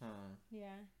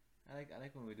 Yeah. I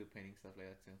like when we do painting stuff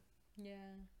like that too.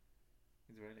 Yeah.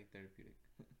 It's very like therapeutic.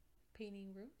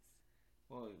 Painting rooms?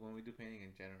 Well, when we do painting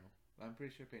in general, I'm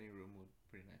pretty sure painting room would be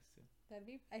pretty nice too.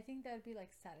 I think that'd be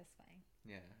like satisfying.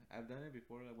 Yeah, I've done it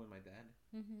before, like with my dad.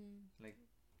 Like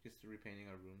just repainting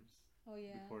our rooms. Oh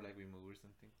yeah. Before like we move or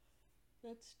something.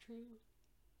 That's true.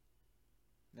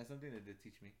 That's something that did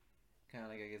teach me, kind of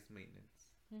like I guess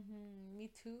maintenance. Me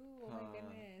too. Oh my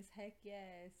goodness. Heck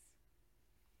yes.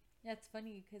 Yeah, it's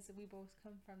funny because we both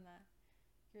come from that.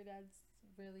 Your dad's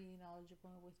really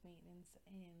knowledgeable with maintenance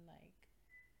and like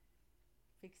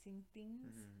fixing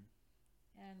things,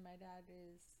 and my dad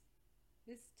is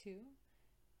too,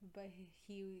 but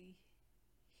he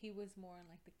was more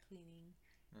on like the cleaning,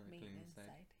 maintenance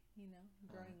side. You know,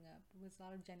 growing up, it was a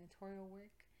lot of janitorial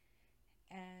work,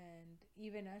 and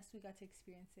even us, we got to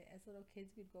experience it as little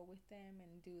kids. We'd go with them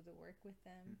and do the work with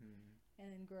them,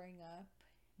 and then growing up,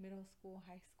 middle school,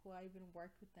 high school, I even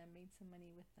worked with them, made some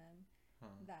money with them.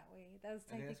 That way, that was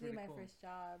technically my first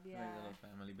job. Yeah, like a little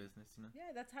family business, you know. Yeah,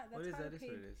 that's how. What is that? Is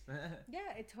what it is.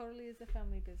 Yeah, it totally is a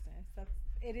family business.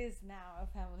 It is now a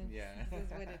family business. Is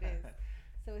what it is.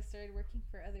 So it started working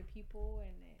for other people,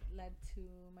 and it led to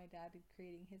my dad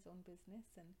creating his own business.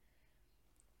 And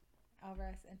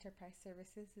Alvarez Enterprise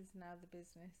Services is now the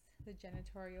business, the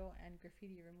janitorial and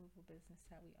graffiti removal business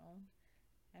that we own.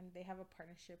 And they have a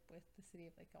partnership with the city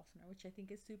of Lake Elsinore, which I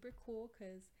think is super cool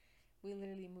because we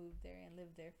literally moved there and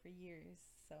lived there for years.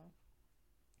 So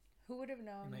who would have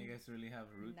known? And you guys really have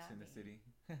roots in the city.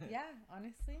 Yeah,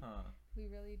 honestly, we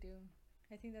really do.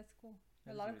 I think that's cool.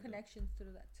 A lot of connections to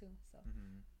that too. So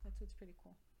that's what's pretty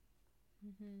cool.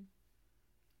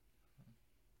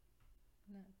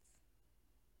 Nuts.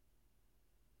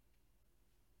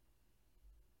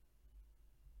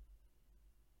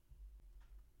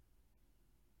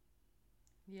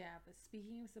 Yeah, but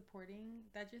speaking of supporting,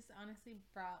 that just honestly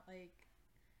brought like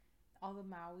all the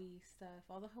Maui stuff,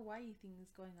 all the Hawaii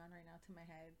things going on right now to my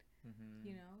head.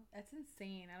 You know, that's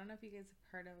insane. I don't know if you guys have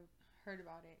heard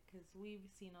about it, because we've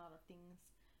seen a lot of things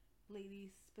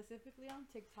lately, specifically on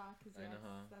TikTok, because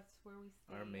that's where we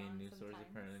stay. Our main news source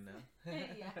apparently now.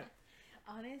 Yeah.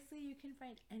 Honestly, you can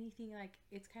find anything. Like,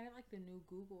 it's kind of like the new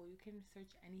Google. You can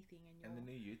search anything and the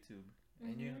new YouTube,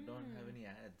 and you don't have any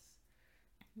ads.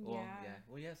 Well, yeah.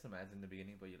 Well, you have some ads in the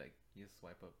beginning, but you just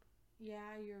swipe up.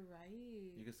 Yeah, you're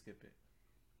right. You can skip it.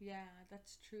 Yeah,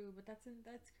 that's true. But that's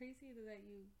crazy that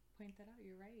you point that out.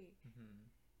 You're right.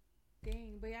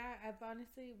 Dang. But yeah,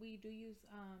 we do use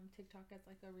TikTok as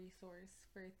like a resource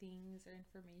for things or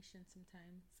information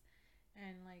sometimes,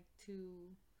 and like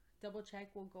to double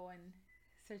check, we'll go and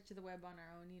search the web on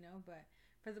our own, you know. But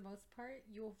for the most part,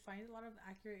 you'll find a lot of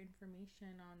accurate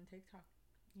information on TikTok,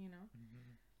 you know.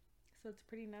 So it's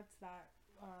pretty nuts that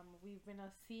we've been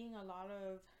seeing a lot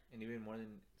of, and even more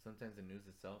than sometimes the news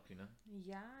itself, you know.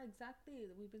 Yeah, exactly.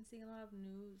 We've been seeing a lot of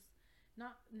news,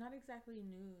 not exactly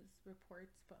news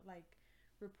reports, but like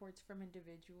reports from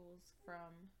individuals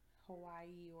from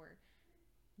Hawaii, or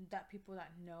that people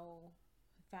that know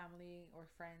family or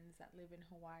friends that live in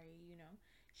Hawaii, you know,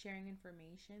 sharing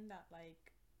information that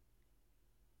like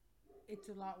it's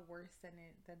a lot worse than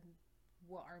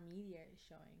what our media is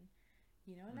showing.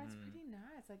 You know, and that's pretty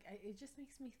nice. Like, it just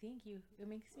makes me think. It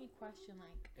makes me question.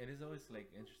 Like, it is always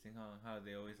like interesting how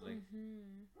they always like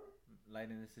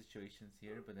lighten the situations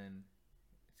here, but then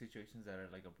situations that are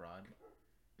like abroad,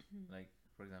 like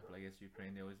for example, I guess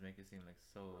Ukraine, they always make it seem like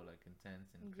so like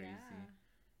intense and crazy,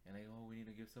 and like, oh, we need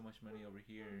to give so much money over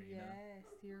here. You know? Yes,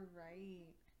 you're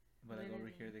right. But like over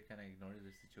here, they kind of ignore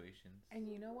the situations. And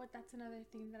you know what? That's another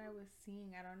thing that I was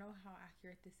seeing. I don't know how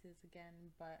accurate this is again,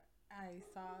 but I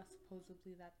saw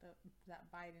supposedly that that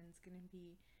Biden's gonna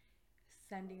be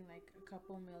sending like a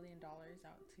couple $1 million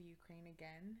out to Ukraine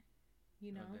again.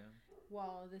 You know,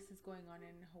 while this is going on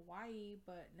in Hawaii,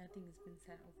 but nothing's been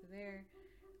sent over there,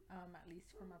 at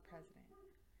least from our president.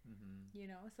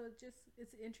 You know, so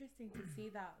it's interesting to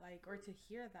see that, like, or to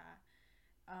hear that,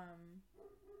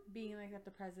 being like that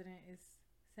the president is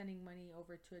sending money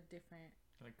over to a different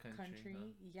like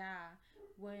country. Yeah,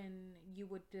 when you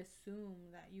would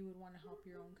assume that you would want to help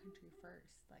your own country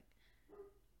first, like,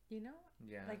 you know,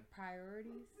 like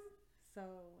priorities.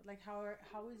 So like how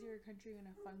is your country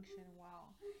gonna function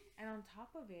well? And on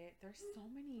top of it, there's so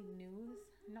many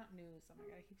not news, oh my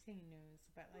god, I keep saying news,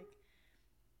 but like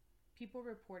people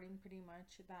reporting pretty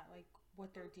much that like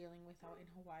what they're dealing with out in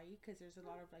Hawaii, because there's a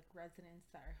lot of like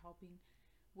residents that are helping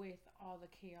with all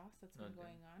the chaos that's been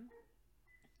going on.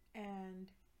 And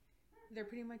they're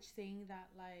pretty much saying that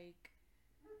like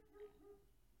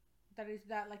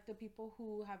the people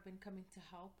who have been coming to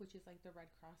help, which is like the Red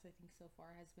Cross, I think so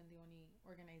far has been the only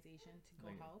organization to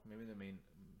go help. Maybe the main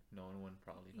known one,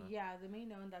 probably. Yeah, the main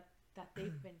known that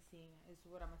they've been seeing is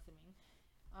what I'm assuming.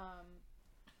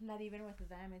 Not even with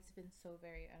them, it's been so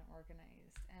very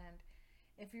unorganized. And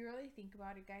if you really think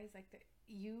about it, guys, like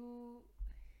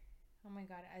oh my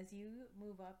god, as you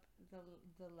move up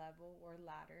the level or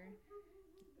ladder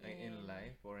in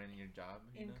life or in your job,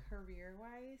 career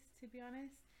wise, to be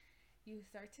honest, you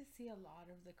start to see a lot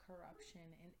of the corruption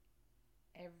in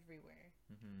everywhere.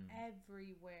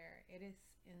 Everywhere. It is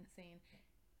insane.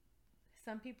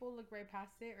 some people look right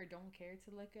past it or don't care to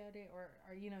look at it, or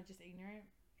just ignorant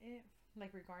it,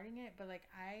 like, regarding it. But like,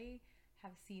 I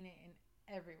have seen it in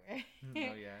everywhere.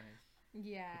 Oh yeah.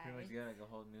 Yeah, You pretty much get like a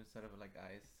whole new set of like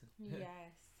eyes.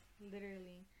 yes,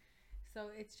 literally.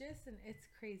 So it's just it's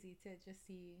crazy to just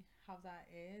see how that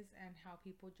is, and how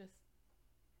people just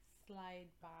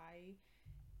slide by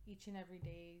each and every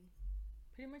day,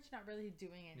 pretty much not really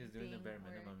doing anything. Just doing the bare or-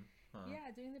 minimum. Huh?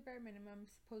 Yeah, doing the bare minimum,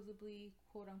 supposedly,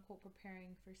 quote unquote,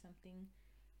 preparing for something,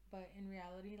 but in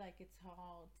reality, like, it's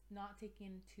all not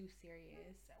taken too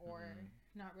serious, or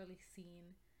not really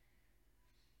seen.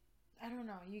 I don't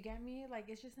know. You get me? Like,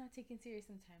 it's just not taken serious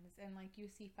sometimes. And like, you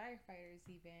see firefighters,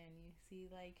 even you see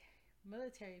like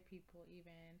military people,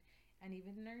 even, and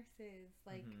even nurses,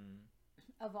 like,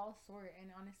 of all sort. And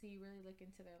honestly, you really look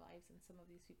into their lives, and some of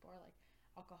these people are like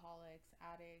alcoholics,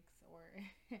 addicts, or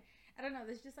I don't know.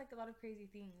 There's just like a lot of crazy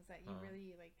things that you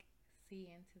really like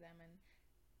see into them, and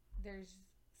there's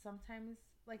sometimes,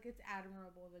 like, it's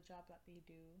admirable the job that they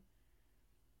do,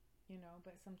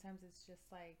 but sometimes it's just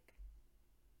like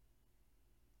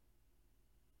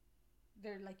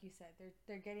they're, like you said,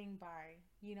 they're getting by.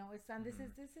 It's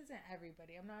this isn't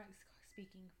everybody. I'm not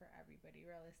speaking for everybody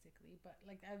realistically, but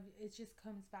like, it just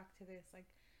comes back to this, like,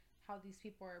 how these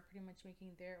people are pretty much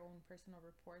making their own personal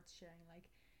reports, sharing like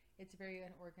it's very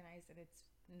unorganized, and it's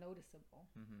noticeable.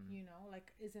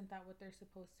 Like, isn't that what they're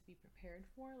supposed to be prepared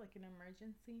for, like an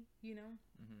emergency?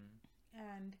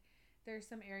 And there's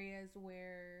some areas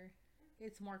where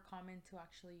it's more common to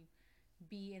actually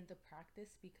be in the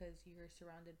practice, because you're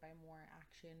surrounded by more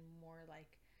action, more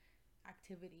like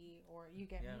activity, or you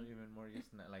get me? Even more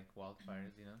just like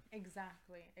wildfires,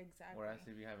 Exactly. Whereas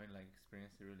if you haven't like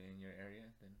experienced it really in your area,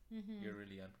 then you're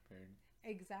really unprepared.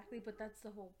 Exactly, but that's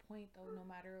the whole point, though. No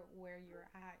matter where you're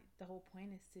at, the whole point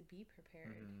is to be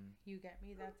prepared. You get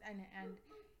me? That's and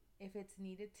if it's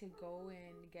needed to go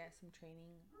and get some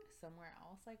training somewhere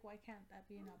else, like, why can't that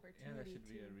be an opportunity? Yeah, that should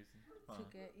be a reason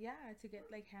to get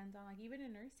like hands on, like, even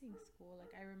in nursing school.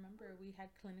 Like, I remember we had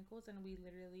clinicals, and we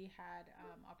literally had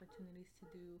opportunities to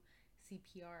do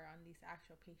CPR on these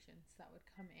actual patients that would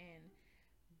come in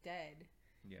dead.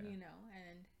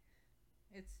 And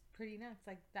it's pretty nuts.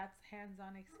 Like, that's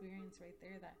hands-on experience right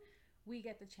there that we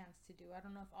get the chance to do. I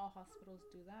don't know if all hospitals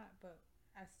do that, but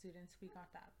as students, we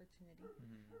got that opportunity.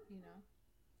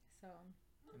 So,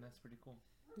 and that's pretty cool.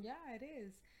 Yeah, it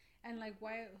is. And like,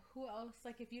 who else,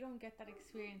 like, if you don't get that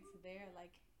experience there,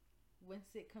 like,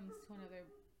 once it comes to another,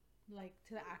 like,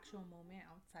 to the actual moment,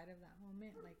 outside of that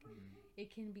moment, like,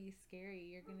 it can be scary.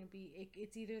 You're gonna be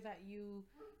it's either that you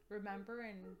remember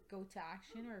and go to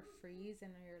action, or freeze,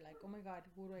 and you're like, oh my god,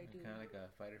 what do I do? Kind of like a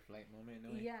fight or flight moment.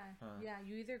 Yeah,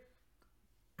 you either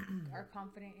are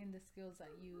confident in the skills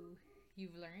that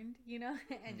you've learned,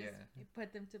 and just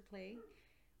put them to play,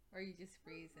 or you just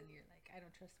freeze, and you're like, I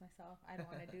don't trust myself, I don't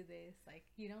want to do this, like,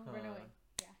 run away.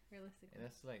 Yeah, realistically. And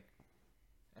that's like,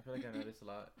 I feel like I noticed a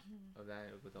lot of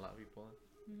that with a lot of people,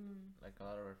 like a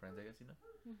lot of our friends, I guess,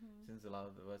 since a lot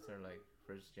of us are like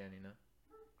first gen,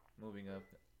 moving up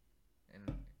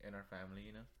in our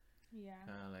family, Yeah.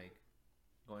 kind of like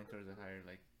going towards a higher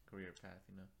like career path,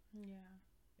 Yeah.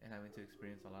 and having to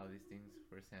experience a lot of these things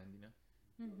firsthand,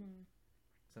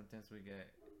 Sometimes we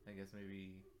get, I guess,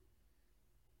 maybe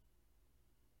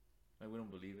like we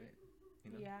don't believe it,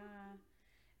 Yeah.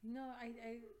 No,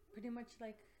 I pretty much,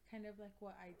 like, kind of like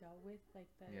what I dealt with, like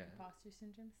the imposter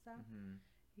syndrome stuff.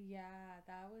 Yeah,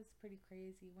 that was pretty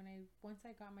crazy. Once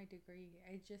I got my degree,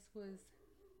 I just was,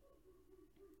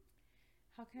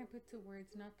 how can I put to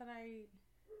words? Not that I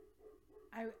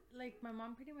like, my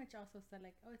mom pretty much also said,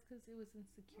 like, oh, it's because it was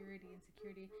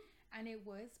insecurity, and it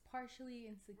was partially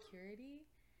insecurity.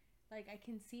 Like, I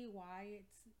can see why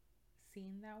it's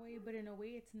seen that way, but in a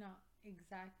way, it's not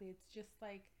exactly. It's just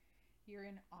like, you're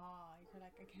in awe. You're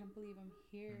like, I can't believe I'm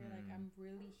here. Like, I'm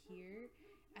really here,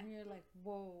 and you're like,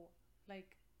 whoa.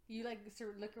 Like, you like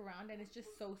look around, and it's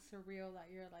just so surreal that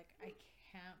you're like, I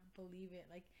can't believe it.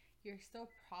 Like, you're still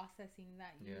processing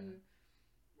that.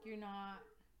 You're not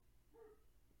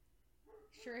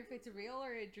sure if it's real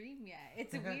or a dream yet.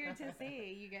 It's weird to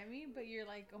say, you get me? But you're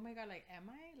like, oh my god, like, am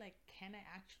I, like, can I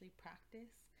actually practice?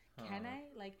 Can I,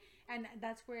 like, and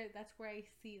that's where I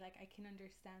see, like, I can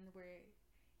understand where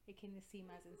it can seem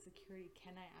as insecurity.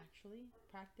 Can I actually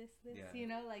practice this?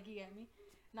 Like, you get me?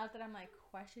 Not that I'm like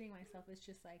questioning myself. It's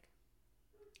just like,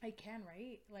 I can,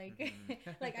 right? Like,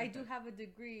 like, I do have a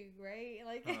degree, right?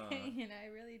 Like, I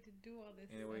really did do all this.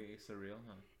 In a way, it's surreal,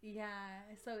 huh? Yeah.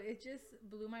 So it just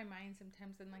blew my mind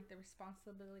sometimes, and like, the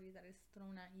responsibility that is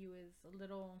thrown at you is a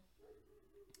little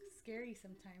scary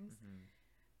sometimes.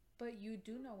 But you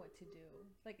do know what to do.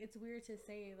 Like, it's weird to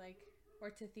say, like,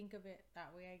 or to think of it that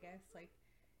way, I guess. Like,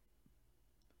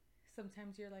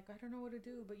 sometimes you're like, I don't know what to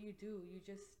do, but you do. You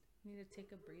just need to take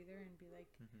a breather and be like,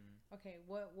 okay,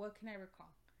 what can I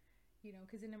recall? You know,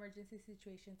 because in emergency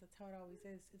situations, that's how it always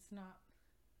is. It's not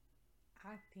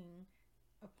acting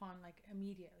upon, like,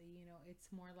 immediately, you know.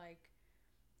 It's more like,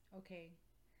 okay,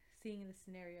 seeing the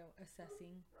scenario,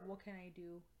 assessing, what can I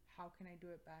do? How can I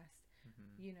do it best?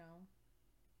 You know,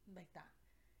 like that.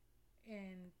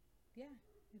 And yeah,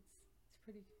 it's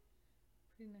pretty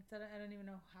nuts. I don't even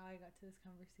know how I got to this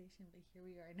conversation, but here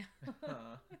we are now.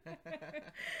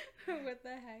 What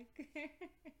the heck?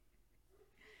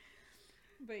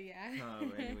 But yeah.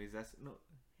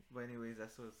 But anyways,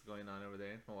 that's what's going on over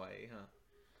there in Hawaii, huh?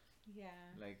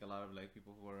 Yeah. Like a lot of like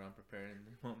people who are unprepared in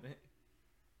the moment.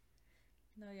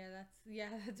 No,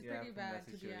 that's pretty bad,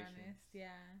 to be honest.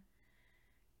 Yeah.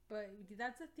 But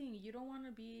that's the thing. You don't want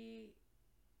to be.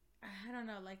 I don't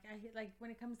know. Like when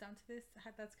it comes down to this,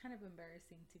 that's kind of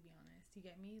embarrassing, to be honest. You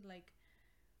get me? Like,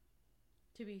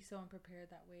 to be so unprepared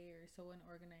that way or so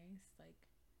unorganized. Like,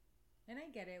 and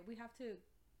I get it. We have to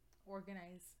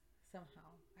organize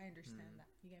somehow. I understand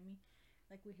that. You get me?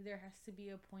 Like, there has to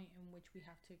be a point in which we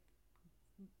have to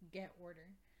get order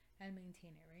and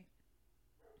maintain it, right?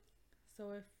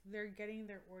 So if they're getting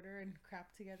their order and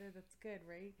crap together, that's good,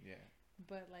 right? Yeah.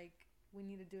 But like, we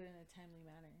need to do it in a timely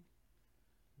manner.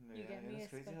 Yeah, you get me? And it's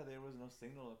crazy how there was no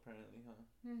signal apparently, huh?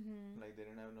 Like they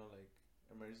didn't have no like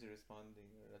emergency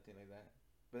responding or nothing like that.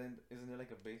 But then isn't there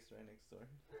like a base right next door?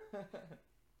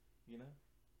 You know?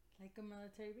 Like a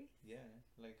military base? Yeah.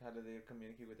 Like how do they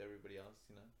communicate with everybody else,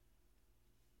 you know?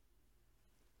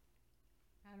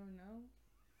 I don't know.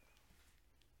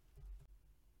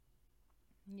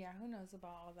 Yeah, who knows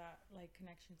about all that like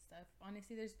connection stuff.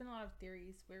 Honestly, there's been a lot of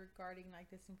theories regarding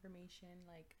like this information,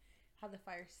 like how the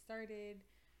fire started,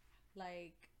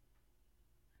 like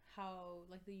how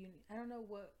like I don't know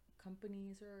what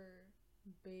companies or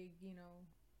big, you know,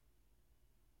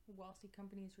 wealthy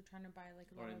companies were trying to buy like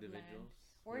a lot of land.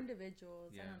 Or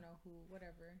individuals. Yeah. I don't know who,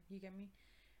 whatever. You get me?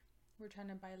 We're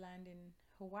trying to buy land in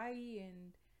Hawaii,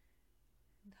 and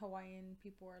Hawaiian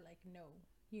people are like, no.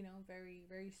 You know, very,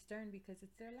 very stern, because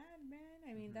it's their land, man.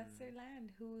 I mean, that's their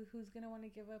land. Who's gonna want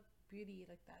to give up beauty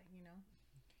like that, you know?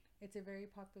 It's a very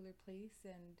popular place,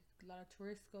 and a lot of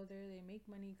tourists go there. They make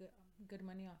money, good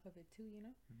money off of it too, you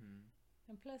know?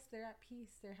 And plus, they're at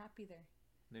peace. They're happy there.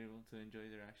 They're able to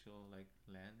enjoy their actual, like,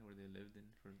 land where they lived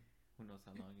in for who knows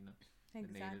how long, you know?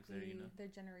 Exactly. The natives there, you know? Their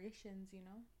generations, you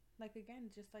know? Like, again,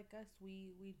 just like us,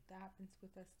 we that happens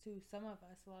with us too. Some of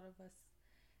us, a lot of us,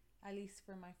 at least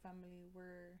for my family,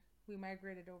 we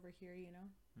migrated over here, you know.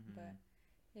 But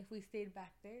if we stayed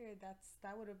back there, that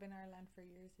would have been our land for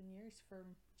years and years, for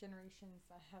generations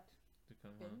that had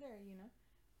been there, you know.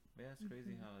 But yeah, it's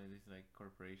crazy how these like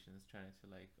corporations trying to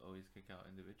like always kick out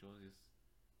individuals just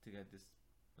to get this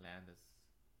land that's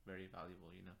very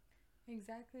valuable, you know.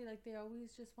 Exactly. Like, they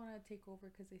always just want to take over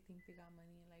because they think they got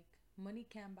money. Like, money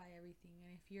can't buy everything,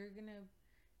 and if you're gonna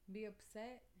be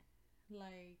upset,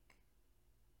 like,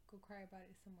 go cry about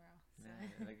it somewhere else.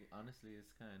 Yeah, like, honestly,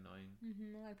 it's kind of annoying.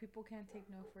 Like, people can't take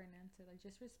no for an answer. Like,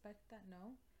 just respect that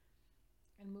no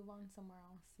and move on somewhere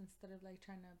else, instead of like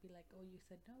trying to be like, oh, you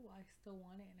said no, well, I still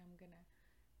want it, and I'm gonna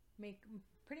make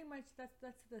pretty much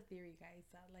that's the theory, guys,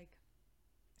 that like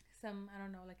some, I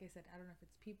don't know, like I said, I don't know if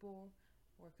it's people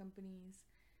or companies,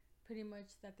 pretty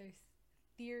much that they're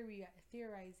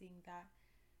theorizing that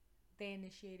they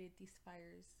initiated these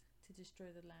fires to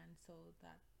destroy the land, so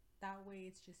that way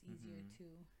it's just easier to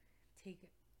take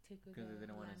because they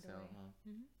didn't want to sell, huh?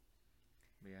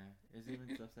 But yeah, there's even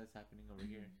stuff that's happening over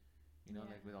here, you know,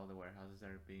 like with all the warehouses that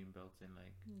are being built in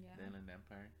like the Inland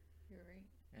Empire. You're right.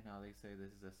 And how they say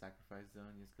this is a sacrifice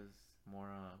zone just because more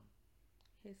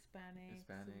Hispanics,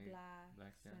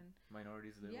 blacks, and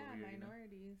minorities live over here.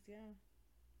 Minorities, you know?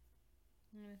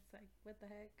 And it's like, what the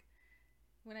heck?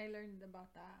 When I learned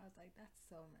about that, I was like, that's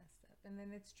so messed up. And then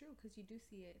it's true, because you do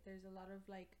see it. There's a lot of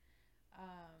like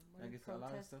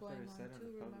protests going on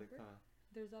too. Remember?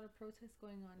 There's a lot of protests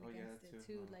going on against it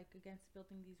too, like against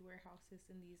building these warehouses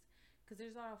and these, because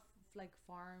there's a lot of like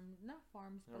not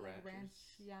farms, but like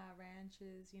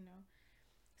ranches, you know.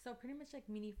 So pretty much like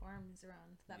mini farms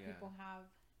around that people have,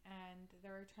 and they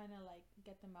were trying to like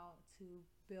get them out to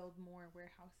build more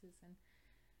warehouses, and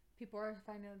people are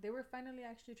finally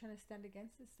actually trying to stand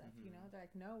against this stuff. You know, they're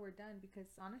like, no, we're done, because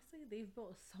honestly, they've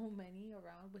built so many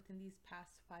around within these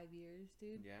past 5 years,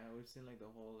 dude. Yeah, we've seen like the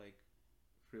whole like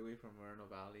freeway from Moreno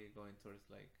Valley going towards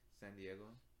like San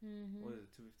Diego. What is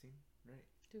it, 215, right?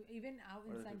 Even out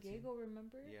in San Diego,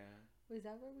 remember? Yeah. Was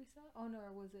that where we saw? Oh no,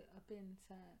 or was it up in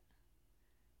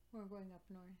we're going up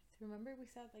north. Remember we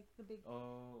saw like the big.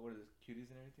 Oh, what are the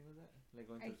cuties and everything was that? Like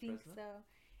going to I think Fresno? so.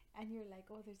 And you're like,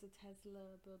 oh, there's a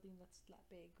Tesla building that's that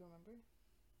big. Remember?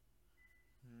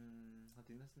 I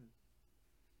think that's in.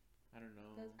 I don't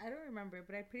know. I don't remember,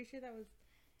 but I'm pretty sure that was.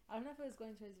 I don't know if it was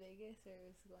going towards Vegas or it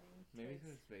was going. Maybe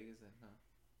towards, it's Vegas then, huh?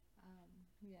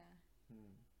 Yeah.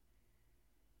 Hmm.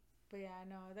 But yeah,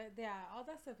 no, all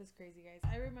that stuff is crazy, guys.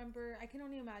 I remember, I can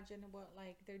only imagine what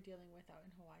like they're dealing with out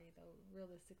in Hawaii, though,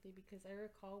 realistically, because I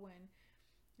recall when,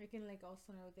 I can like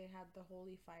also know they had the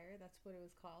holy fire. That's what it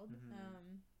was called.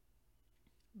 Mm-hmm.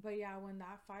 But yeah, when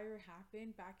that fire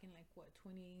happened back in like what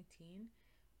 2018,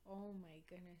 oh my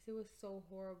goodness, it was so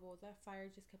horrible. That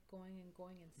fire just kept going and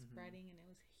going and spreading, and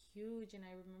it was huge. And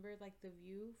I remember like the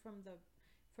view from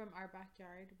our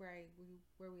backyard where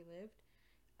we lived.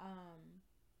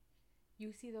 You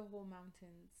see the whole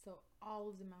mountains, so all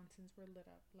of the mountains were lit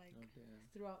up like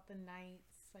throughout the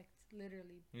nights, like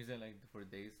literally. You said like for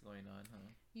days going on, huh?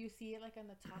 You see it like on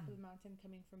the top of the mountain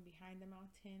coming from behind the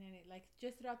mountain, and it like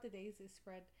just throughout the days it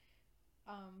spread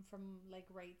from like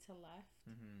right to left,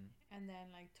 and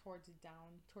then like towards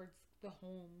the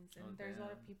homes, and there's a lot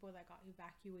of people that got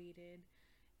evacuated,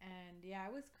 and yeah,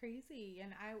 it was crazy,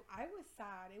 and I was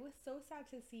sad. It was so sad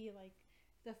to see like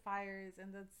the fires and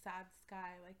the sad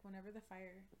sky. Like whenever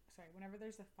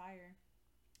there's a fire,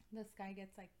 the sky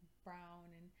gets like brown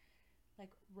and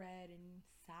like red and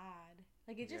sad.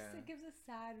 Like it it gives a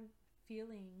sad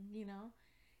feeling, you know.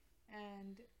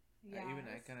 And yeah,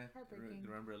 I kind of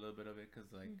remember a little bit of it because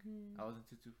like I wasn't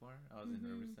too far. I was in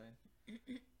Riverside,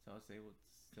 so I was able to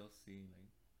still see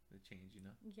like the change, you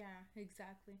know. Yeah,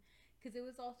 exactly. Because it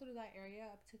was all through that area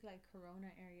up to like Corona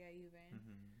area even.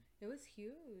 It was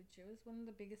huge. It was one of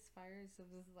the biggest fires. It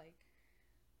was like,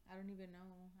 I don't even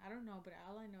know. I don't know, but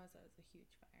all I know is that it was a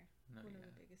huge fire. One of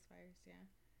the biggest fires, yeah.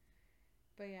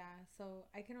 But yeah, so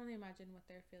I can only imagine what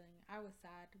they're feeling. I was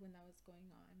sad when that was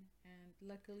going on. And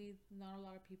luckily, not a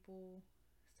lot of people's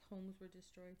homes were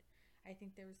destroyed. I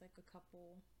think there was like a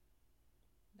couple.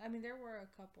 I mean, there were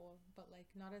a couple, but like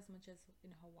not as much as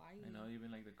in Hawaii. I know,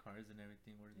 even like the cars and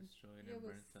everything were destroyed and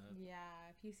burnt up.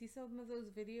 Yeah, if you see some of those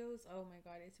videos, oh my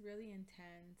god, it's really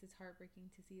intense. It's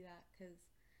heartbreaking to see that because,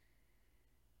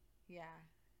 yeah,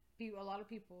 a lot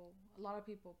of people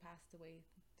passed away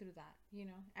through that, you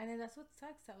know. And then that's what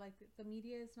sucks, that like the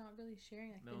media is not really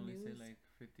sharing like they the only news. say like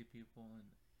 50 people,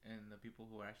 and the people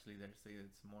who are actually there say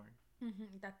it's more.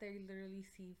 That they literally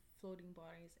see floating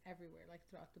bodies everywhere, like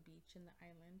throughout the beach and the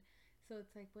island. So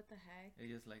it's like, what the heck?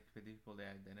 It's just like 50 people they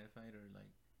identified, or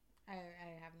like I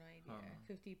have no idea.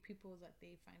 50 people that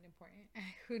they find important.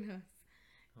 Who knows?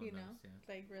 Who you knows, know, yeah.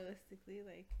 like realistically,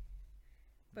 like.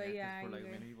 But yeah, for like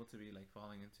many people to be like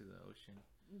falling into the ocean.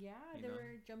 Yeah, they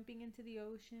were jumping into the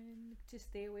ocean to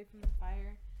stay away from the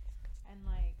fire, and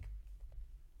like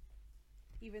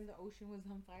even the ocean was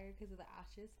on fire because of the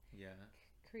ashes. Yeah.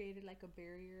 Created like a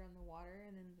barrier on the water,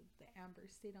 and then the amber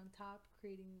stayed on top,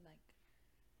 creating like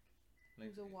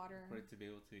the water for it to be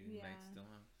able to ignite still,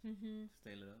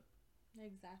 stay lit up.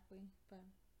 Exactly,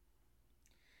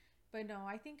 but no,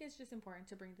 I think it's just important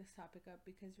to bring this topic up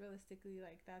because realistically,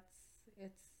 like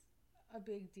it's a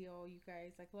big deal, you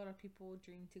guys. Like a lot of people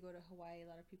dream to go to Hawaii.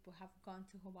 A lot of people have gone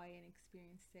to Hawaii and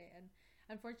experienced it, and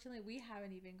unfortunately, we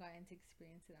haven't even gotten to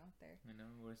experience it out there. I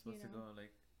know we're supposed to go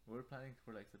like. We're planning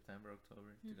for like September,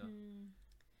 October to go.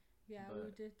 Yeah, we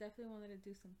just definitely wanted to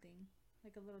do something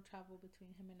like a little travel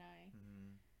between him and I.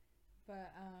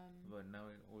 But now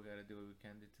we gotta do what we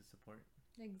can do to support.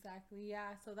 Exactly.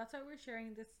 Yeah. So that's why we're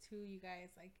sharing this too, you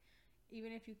guys. Like, even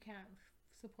if you can't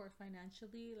support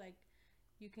financially, like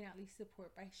you can at least support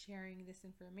by sharing this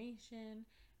information,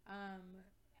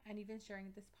 and even sharing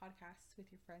this podcast with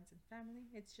your friends and family.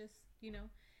 It's just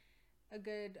a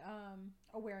good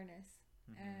awareness.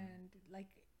 And like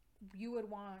you would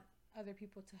want other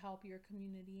people to help your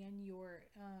community and your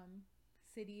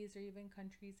cities or even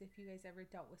countries if you guys ever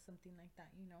dealt with something like that,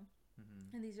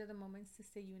 and these are the moments to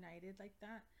stay united like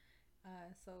that.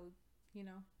 So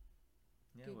yeah,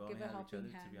 give a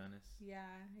helping hand, to be honest. Yeah,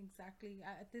 exactly.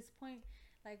 At this point,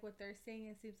 like what they're saying,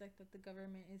 it seems like that the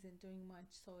government isn't doing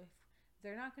much. So if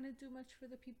they're not going to do much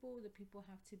for the people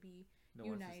have to be the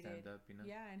united. Ones to stand up,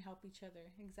 Yeah, and help each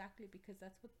other. Exactly, because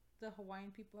that's what the Hawaiian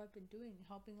people have been doing,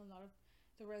 helping a lot of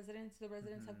the residents. The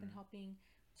residents have been helping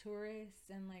tourists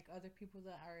and like other people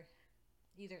that are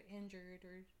either injured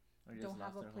or don't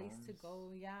have a place to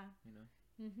go. Yeah,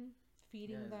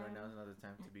 feeding them. Right now is not the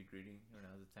time to be greedy. Right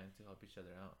now is the time to help each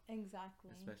other out.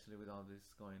 Exactly. Especially with all this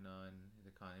going on,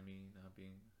 the economy not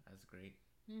being as great.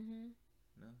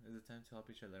 It's the time to help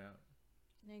each other out.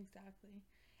 Exactly.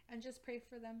 And just pray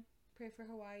for them. Pray for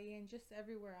Hawaii and just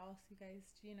everywhere else, you guys.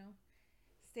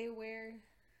 Stay aware.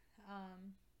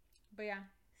 But yeah,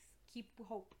 keep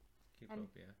hope Keep and hope,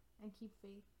 yeah. and keep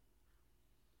faith.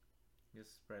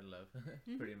 Just spread love,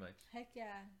 Mhm. pretty much. Heck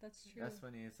yeah, that's true. That's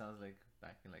funny. It sounds like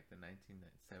back in like the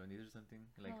 1970s or something,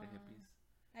 like the Aw. hippies.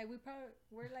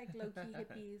 We're like low key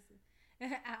hippies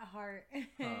at heart.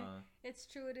 Huh. It's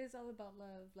true. It is all about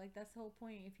love. Like that's the whole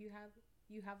point. If you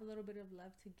have a little bit of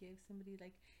love to give somebody,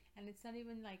 like, and it's not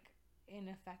even like in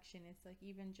affection. It's like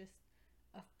even just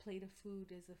a plate of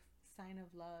food is a sign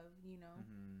of love.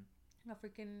 Mm-hmm. A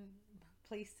freaking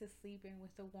place to sleep in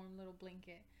with a warm little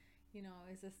blanket.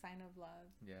 Is a sign of love.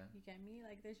 Yeah. You get me?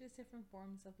 Like there's just different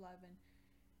forms of love,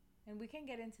 and we can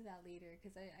get into that later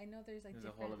because I know there's like There's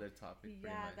a different. whole other topic. Pretty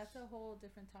Yeah, much. that's a whole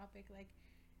different topic. Like,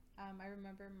 I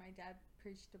remember my dad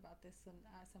preached about this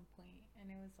at some point,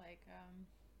 and it was like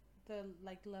the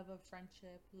like love of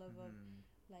friendship, love of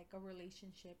Mm-hmm. like a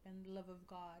relationship, and love of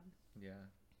God, Yeah.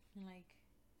 and like.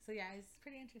 So yeah, it's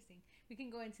pretty interesting. We can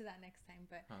go into that next time,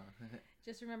 but Huh.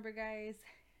 just remember, guys,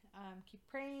 keep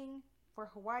praying for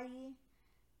Hawaii.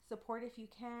 Support if you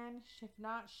can. If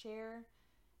not, share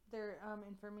their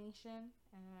information,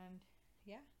 and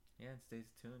yeah. Yeah, and stay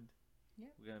tuned. Yep.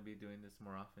 We're gonna be doing this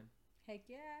more often. Heck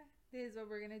yeah. This is what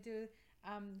we're going to do.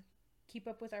 Keep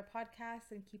up with our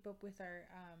podcast and keep up with our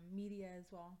media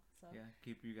as well. So Yeah,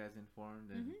 keep you guys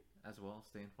informed and Mhm. as well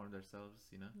stay informed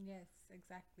ourselves, Yes,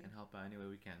 exactly. and help out any way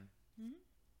we can. Mhm.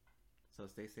 So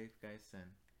stay safe, guys,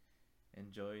 and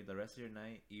enjoy the rest of your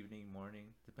night, evening,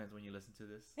 morning. Depends when you listen to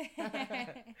this.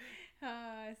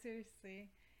 Seriously.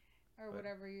 Or But-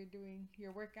 whatever you're doing.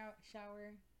 Your workout,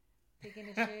 shower, taking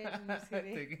a shit. I'm just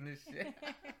kidding. Taking a shit.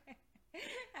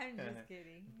 I'm just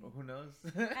kidding. Well, who knows?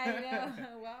 I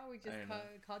know. Well, we I just know.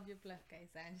 called you bluff, guys.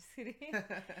 I'm just kidding.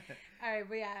 All right,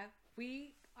 but yeah,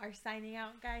 we are signing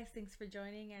out, guys. Thanks for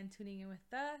joining and tuning in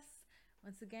with us.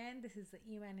 Once again, this is the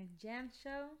E-Man and Jan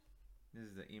Show. This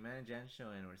is the E-Man and Jan Show,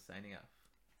 and we're signing off.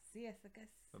 See ya, suckers.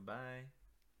 Bye-bye.